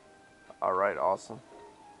 Alright, awesome.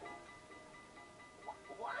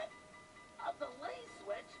 What? A delay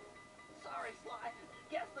switch? Sorry, Sly.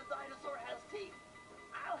 Guess the dinosaur has teeth.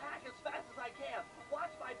 I'll hack as fast as I can.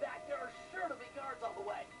 Watch my back. There are sure to be guards on the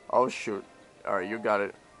way. Oh shoot. Alright, you got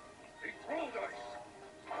it.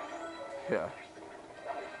 Yeah.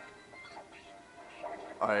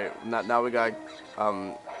 Alright, now we got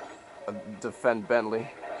defend Bentley.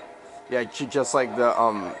 Yeah, just like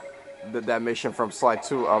that mission from Sly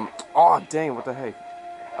 2. Oh dang, what the heck?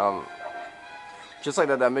 Just like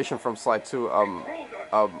that mission from Sly 2.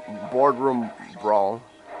 Boardroom brawl.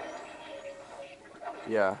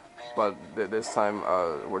 Yeah, but this time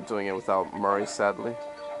we're doing it without Murray, sadly.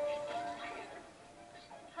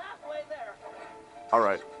 Halfway there.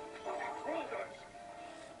 Alright.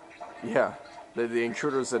 Yeah, the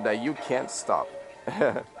intruders that you can't stop.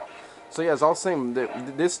 So yeah, as I was saying,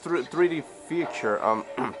 this 3D feature,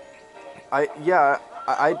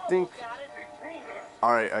 I think.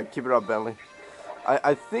 All right, keep it up, Bentley.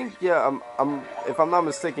 I think, yeah, if I'm not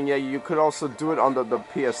mistaken, yeah, you could also do it on the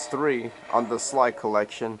PS3 on the Sly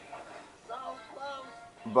Collection. So close.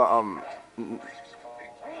 But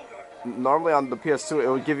normally on the PS2, it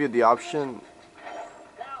would give you the option.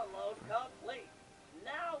 Download complete.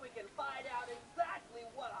 Now we can find out exactly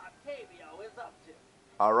what Octavio is up to.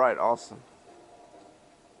 All right, awesome.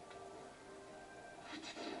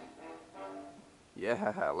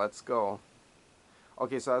 Yeah, let's go.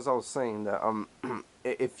 Okay, so as I was saying, that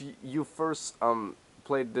if you first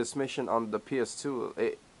played this mission on the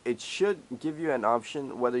PS2, it should give you an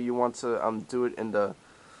option whether you want to do it in the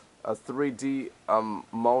 3D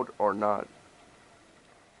mode or not.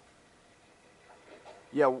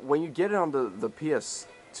 Yeah, when you get it on the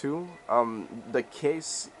PS2, the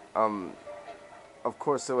case, of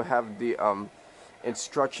course, it will have the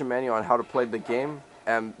instruction manual on how to play the game,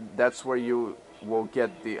 and that's where you will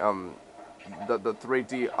get the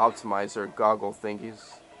 3D optimizer goggle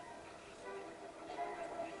thingies.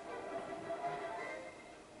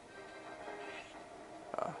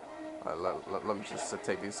 Let me just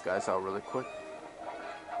take these guys out really quick.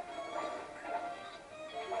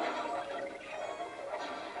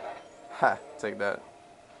 Ha! Take that.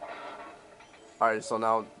 Alright, so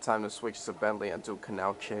now time to switch to Bentley and do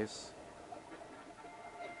Canal Chase.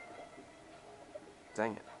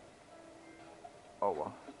 Dang it. Oh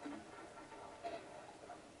well.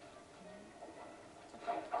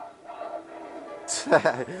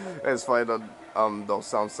 It's funny those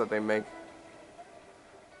sounds that they make.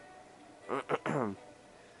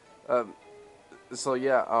 So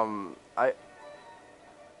yeah,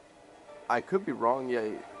 I could be wrong, yeah,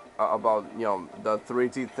 about the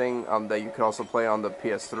 3D thing that you could also play on the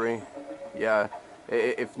PS3. Yeah,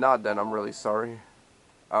 if not, then I'm really sorry.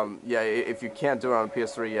 Yeah, if you can't do it on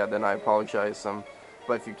PS3, yeah, then I apologize.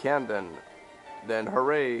 But if you can, then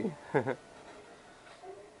hooray!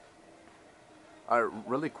 Alright,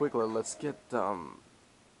 really quickly, let's get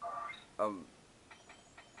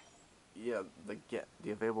yeah,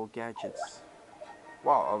 the available gadgets.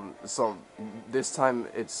 Wow, so this time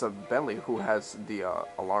it's Bentley who has the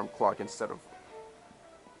alarm clock instead of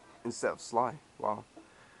Sly. Wow.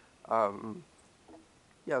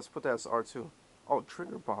 Yeah, let's put that as R2. Oh,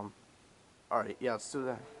 trigger bomb. Alright, yeah, let's do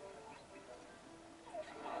that.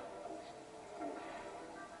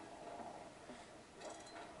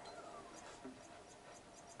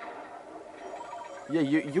 Yeah,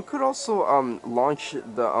 you could also launch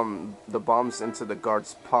the bombs into the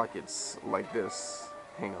guards' pockets like this.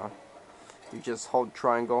 Hang on. You just hold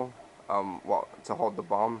triangle to hold the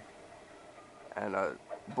bomb, and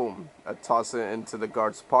boom, toss it into the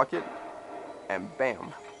guard's pocket, and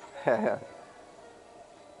bam.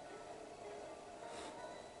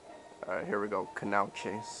 Alright, here we go. Canal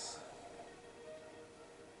Chase.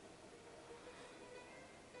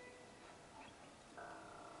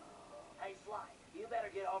 Hey, Sly, you better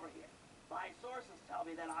get over here. My sources tell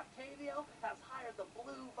me that Octavio has hired the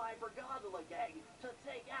Blue Viper Gondola gang to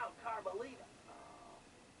take out Carmelita.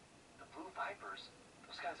 The Blue Vipers?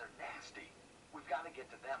 Those guys are nasty. We've got to get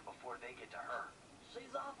to them before they get to her.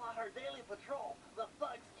 She's off on her daily patrol. The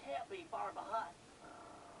thugs can't be far behind.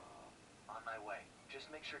 On my way. Just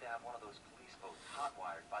make sure to have one of those police boats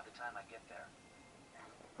hot-wired by the time I get there.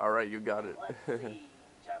 Alright, you got it. Let's see.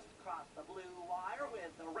 Just cross the blue wire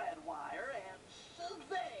with the red wire and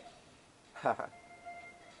shazam!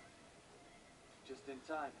 Just in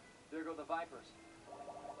time. There go the Vipers.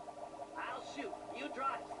 I'll shoot. You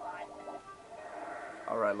drive, Sly.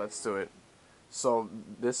 Alright, let's do it. So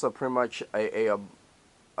this is pretty much a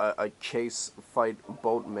a chase fight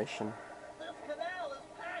boat mission. This canal is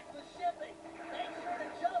packed with shipping. Make sure to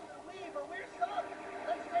jump and weave or we're sunk.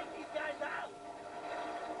 Let's take these guys out.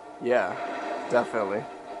 Yeah, definitely.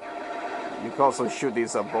 You can also shoot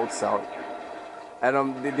these boats out.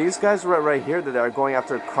 And these guys right here that are going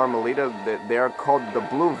after Carmelita, they are called the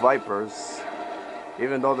Blue Vipers.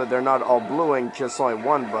 Even though that they're not all blue and just only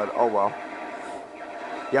one, but oh well.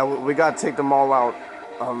 Yeah, we gotta take them all out,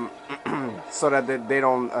 so that they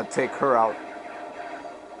don't take her out.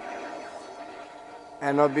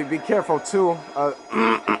 And be careful too,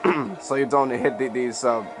 so you don't hit these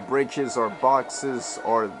bridges or boxes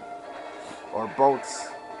or boats.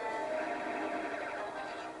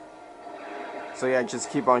 So yeah, just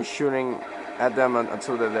keep on shooting at them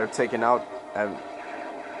until they're taken out. And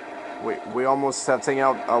we almost have taken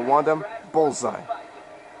out one of them. Bullseye.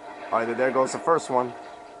 Alright, there goes the first one.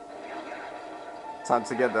 Time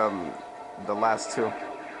to get the last two.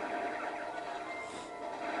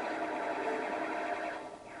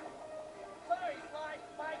 Sorry, Sly.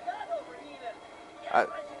 My gun overheated. Guess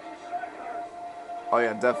I should do short bursts. Oh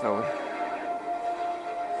yeah, definitely.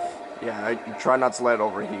 Yeah, I try not to let it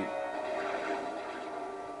overheat.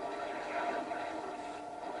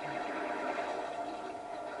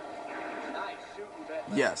 Nice shooting,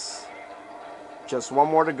 Bentley. Yes. Just one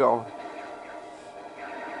more to go.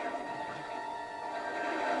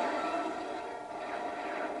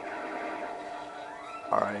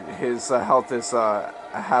 Alright, his health is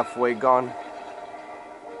halfway gone.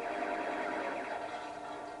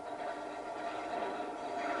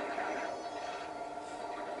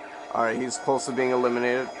 Alright, he's close to being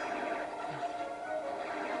eliminated.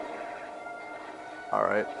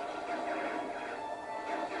 Alright.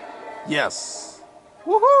 Yes!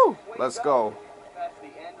 Woohoo! Let's go. That's the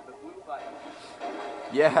end of the Blue Viper.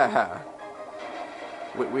 Yeah!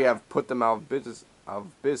 We have put them out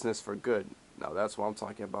of business for good. Now that's what I'm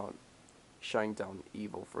talking about. Shutting down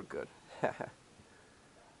evil for good. Another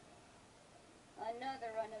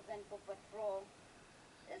uneventful patrol.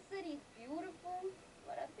 This city's beautiful,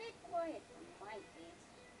 but a bit quiet for my taste.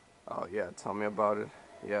 Oh yeah, tell me about it.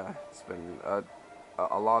 Yeah, it's been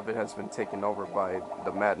a lot of it has been taken over by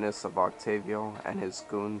the madness of Octavio and his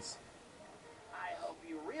goons. I hope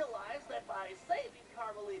you realize that by saving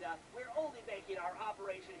Carmelita, we're only making our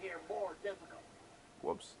operation here more difficult.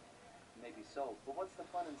 Whoops. Maybe so, but what's the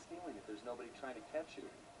fun in stealing if there's nobody trying to catch you?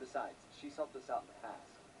 Besides, she's helped us out in the past.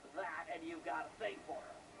 That, and you've got a thing for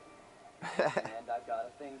her. And I've got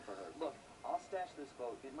a thing for her. Look, I'll stash this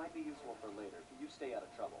boat. It might be useful for later. You stay out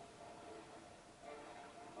of trouble.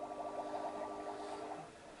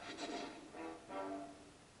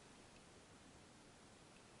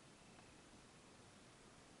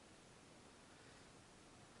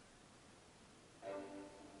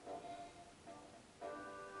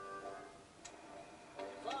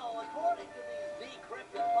 So, according to these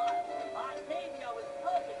decrypted files, Octavio is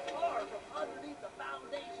pumping tar from underneath the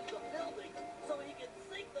foundations of buildings so he can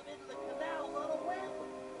sink them into the canals on a whim.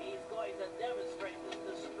 He's going to demonstrate this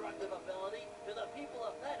destructive ability to the people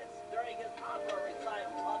of Venice during his opera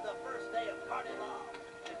recital on the first day of Carnival.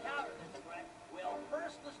 To counter this threat, we'll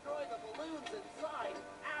first destroy the balloons inside,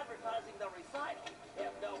 advertising the recital.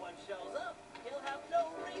 If no one shows up, he'll have no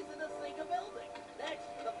reason to sink a building. Next,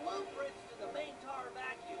 the blueprints to the main tar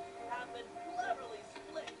vacuum have been cleverly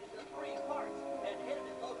split into 3 parts and hidden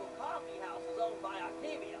in local coffee houses owned by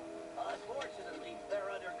Octavio. Unfortunately, they're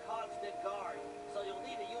under constant guard, so you'll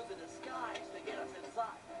need to use a disguise to get us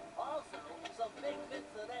inside. Also, some big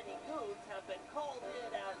Vincinetti goons have been called in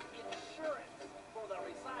as insurance for the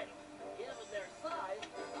recital. Given their size,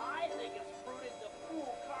 I think it's prudent to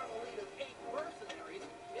fool Carmelita's 8 mercenaries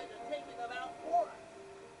into taking them out for us.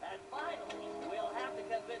 And finally, we'll have to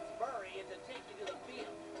convince Murray into taking to the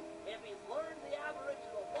field. If he's learned the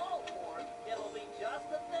aboriginal ball form, it'll be just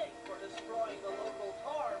the thing for destroying the local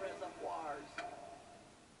tar reservoirs.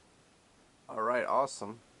 Alright,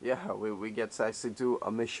 awesome. Yeah, we get to actually do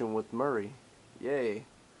a mission with Murray. Yay.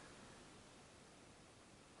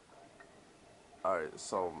 Alright,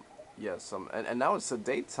 so yes, and now it's the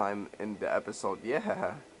daytime in the episode.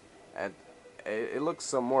 Yeah. And it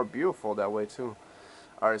looks more beautiful that way too.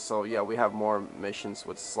 Alright, so yeah, we have more missions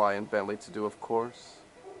with Sly and Bentley to do, of course.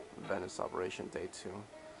 Venice Operation Day 2.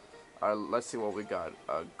 Alright, let's see what we got.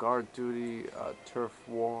 Guard duty, turf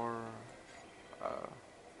war,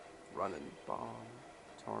 run and bomb,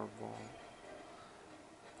 tar ball.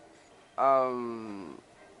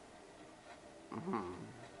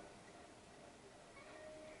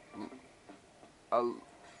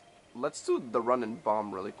 Let's do the run and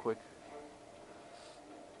bomb really quick.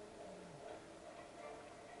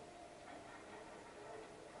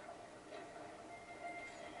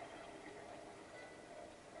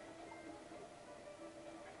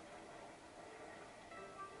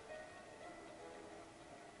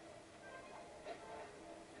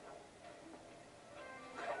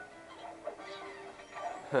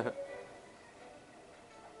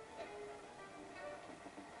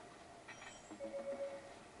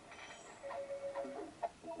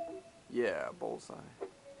 Yeah, bullseye.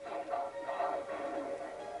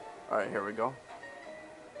 Alright, here we go.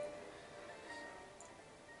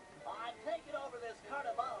 I'm taking over this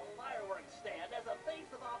Carnival fireworks stand as a base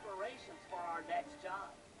of operations for our next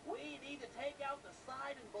job. We need to take out the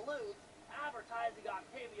sign and balloons advertising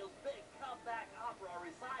Octavio's big comeback opera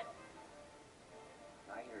recital.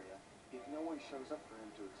 I hear ya. If no one shows up for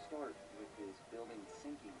him to extort with his building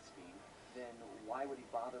sinking scheme, then why would he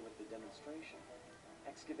bother with the demonstration?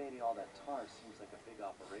 Excavating all that tar seems like a big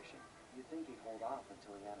operation. You'd think he'd hold off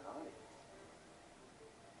until he had an audience.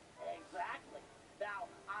 Exactly.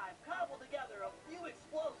 Now, I've cobbled together a few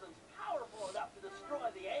explosives powerful enough to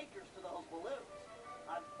destroy the anchors to those balloons.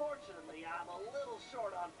 Unfortunately, I'm a little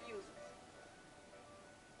short on fuses.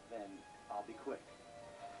 Then I'll be quick.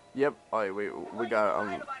 Yep. Alright, we got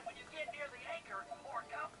Dynamite when you get near the anchor, or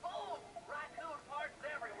kaboom! Raccoon parts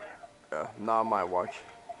everywhere. not my watch.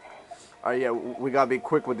 Alright, yeah, we gotta be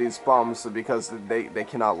quick with these bombs because they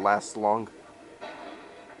cannot last long.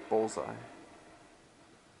 Bullseye.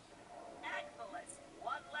 Excellent.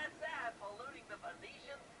 One less ad polluting the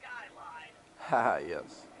Venetian skyline. Haha,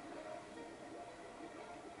 yes.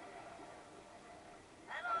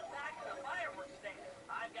 Head on back to the fireworks stand.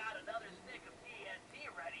 I've got another stick of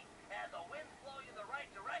TNT ready, and the wind's blowing in the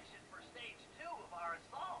right direction for stage 2 of our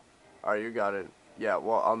assault. Alright, you got it. Yeah,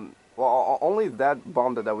 well, only that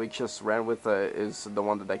bomb that we just ran with is the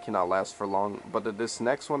one that cannot last for long. But this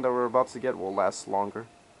next one that we're about to get will last longer.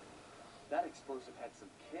 That explosive had some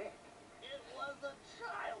kick. It was a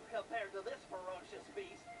child compared to this ferocious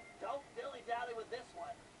beast. Don't dilly-dally with this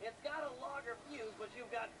one. It's got a longer fuse, but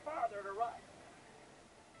you've got farther to run.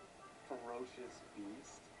 Ferocious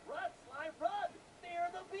beast? Run, Sly, run! Fear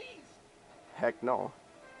the beast! Heck no.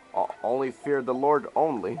 Only fear the Lord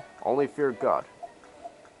only. Only fear God.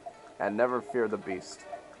 And never fear the beast.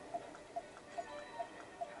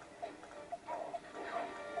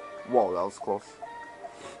 Whoa, that was close.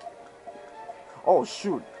 Oh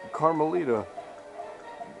shoot, Carmelita.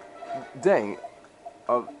 Dang.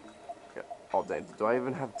 Oh dang, do I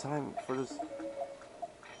even have time for this?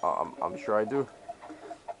 I'm sure I do.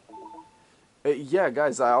 Yeah,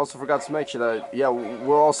 guys, I also forgot to mention that, yeah,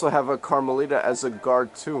 we'll also have a Carmelita as a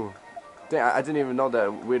guard too. Dang, I didn't even know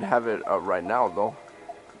that we'd have it right now, though.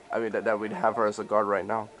 I mean, that we'd have her as a guard right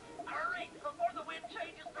now. Hurry, before the wind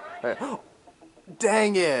changes direction! Hey.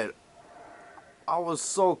 Dang it! I was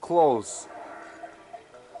so close.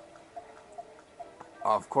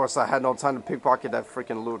 Of course, I had no time to pickpocket that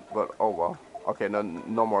freaking loot, but oh well. Okay,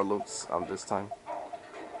 no more loots this time.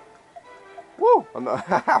 Woo!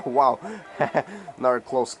 Wow, another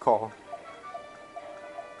close call.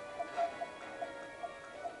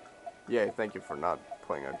 Yay, thank you for not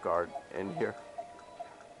putting a guard in here.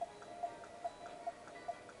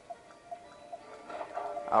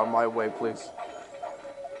 Out of my way, please.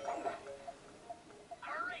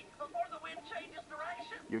 Hurry, before the wind changes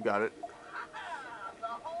direction! You got it. The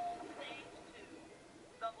whole stage 2.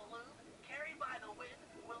 The balloon, carried by the wind,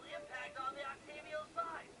 will impact on the Octavio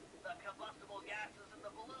side. The combustible gases in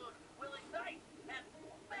the balloon will ignite, and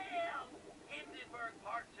bam! Hindenburg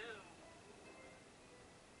Part 2.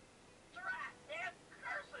 Drat and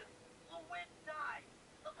curses! The wind died.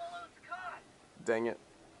 The balloon's caught. Dang it.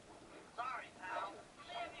 Sorry, pal.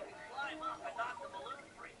 See if you can climb up and knock the balloon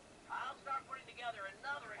free. I'll start putting together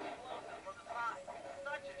another explosive for the side.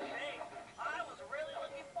 Such a shame. I was really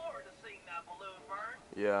looking forward to seeing that balloon burn.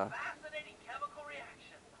 Yeah. Fascinating chemical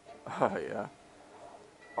reaction. Yeah.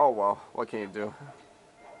 Oh well, what can you do?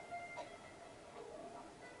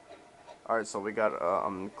 Alright, so we got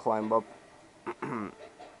climb up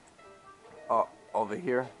over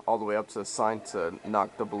here, all the way up to the sign to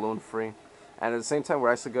knock the balloon free. And at the same time,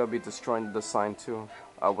 we're actually going to be destroying the sign too,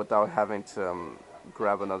 without having to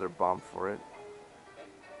grab another bomb for it.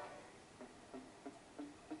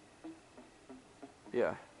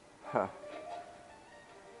 Yeah. Huh.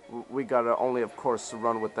 We gotta only, of course,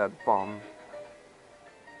 run with that bomb.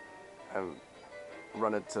 And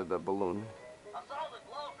run it to the balloon. A solid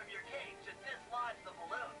blow from your cage should dislodge the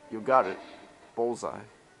balloon. You got it. Bullseye.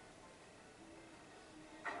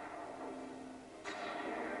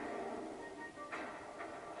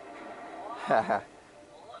 Haha.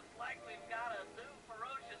 Looks like we've got a new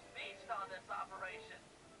ferocious beast on this operation.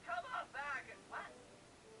 Come on back and what?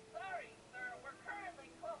 Sorry, sir, we're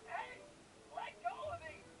currently close. Hey, let go of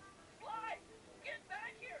me! Sly, get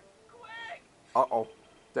back here, quick! Uh-oh.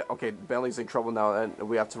 Okay, Bentley's in trouble now, and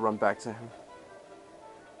we have to run back to him.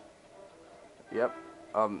 Yep.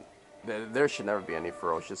 There should never be any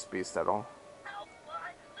ferocious beast at all. Help,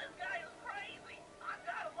 Sly! This guy is crazy! I've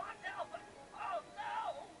got him locked out, but oh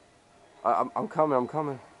no! I'm coming. I'm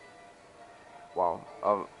coming. Wow.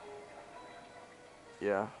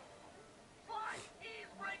 Yeah. Sly, he's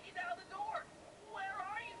breaking down the door! Where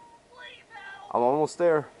are you? Please help! I'm almost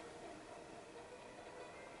there.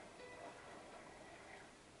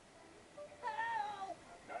 Help!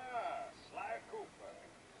 Ah, Sly Cooper.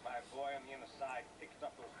 My boy on the inside picked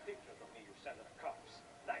up those pictures of me you sent to the cops.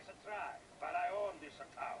 Nice a try, but I own this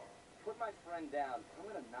tower. Put my friend down. I'm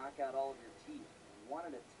gonna knock out all of your teeth, one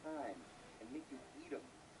at a time, and make you eat them.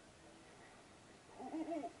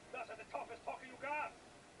 Ooh, that's the toughest talker you got.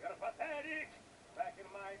 You're pathetic. Back in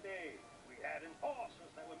my day, we had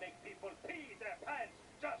enforcers that would make people pee their pants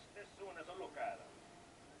just as soon as a look at them.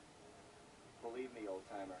 Believe me,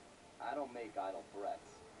 old-timer, I don't make idle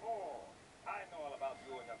threats. Oh, I know all about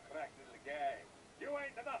you and your crack little gang. You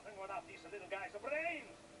ain't nothing without these little guys'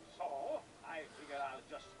 brains. So, I figure I'll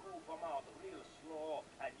just scoop them out real slow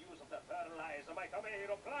and use them to fertilize my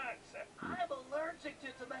tomato plants. I'm allergic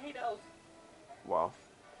to tomatoes! Wow.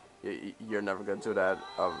 You're never gonna do that.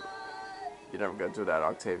 You're never gonna do that,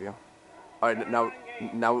 Octavio. All right,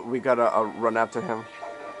 now we gotta run after him,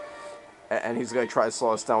 and he's gonna try to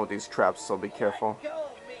slow us down with these traps. So be careful. Go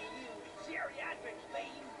me, you geriatric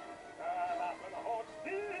fiend! I'm gonna hold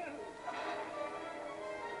still.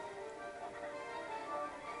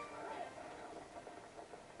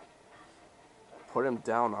 Put him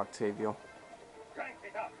down, Octavio. Crank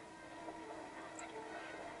it up.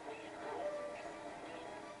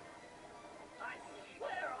 I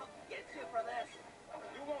swear I'll get you for this!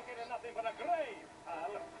 You won't get nothing but a grave,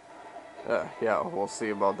 pal. Yeah, we'll see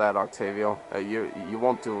about that, Octavio. You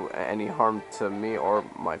won't do any harm to me or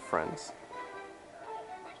my friends.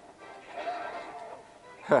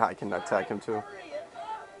 I can attack him too. Hurry it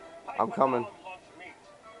up! I'm coming. Lunch meat.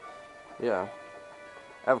 Yeah.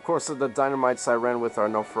 Of course, the dynamites I ran with are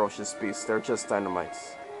no ferocious beasts. They're just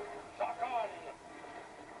dynamites. Shock on.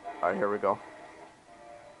 Alright, here we go.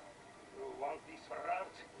 You want this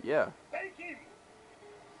route? Yeah. Take him.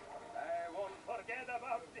 I won't forget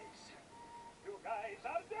about this. You guys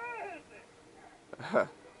are dead.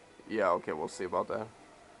 Yeah, okay, we'll see about that.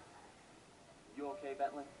 You okay,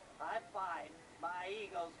 Bentley? I'm fine. My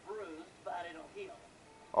ego's bruised, but it'll heal.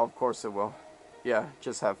 Of course it will. Yeah,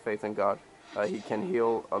 just have faith in God. He can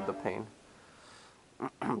heal of the pain.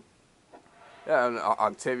 Yeah, and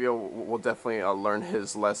Octavio will definitely learn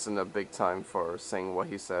his lesson a big time for saying what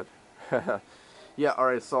he said. Yeah,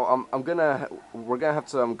 alright, so we're gonna have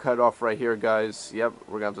to cut off right here, guys. Yep,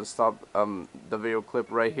 we're gonna have to stop the video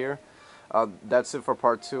clip right here. That's it for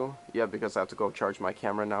part 2. Yeah, because I have to go charge my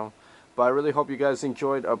camera now. But I really hope you guys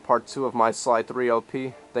enjoyed part 2 of my Sly 3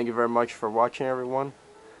 LP. Thank you very much for watching, everyone.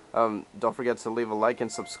 Don't forget to leave a like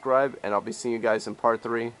and subscribe, and I'll be seeing you guys in part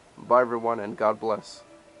 3. Bye, everyone, and God bless.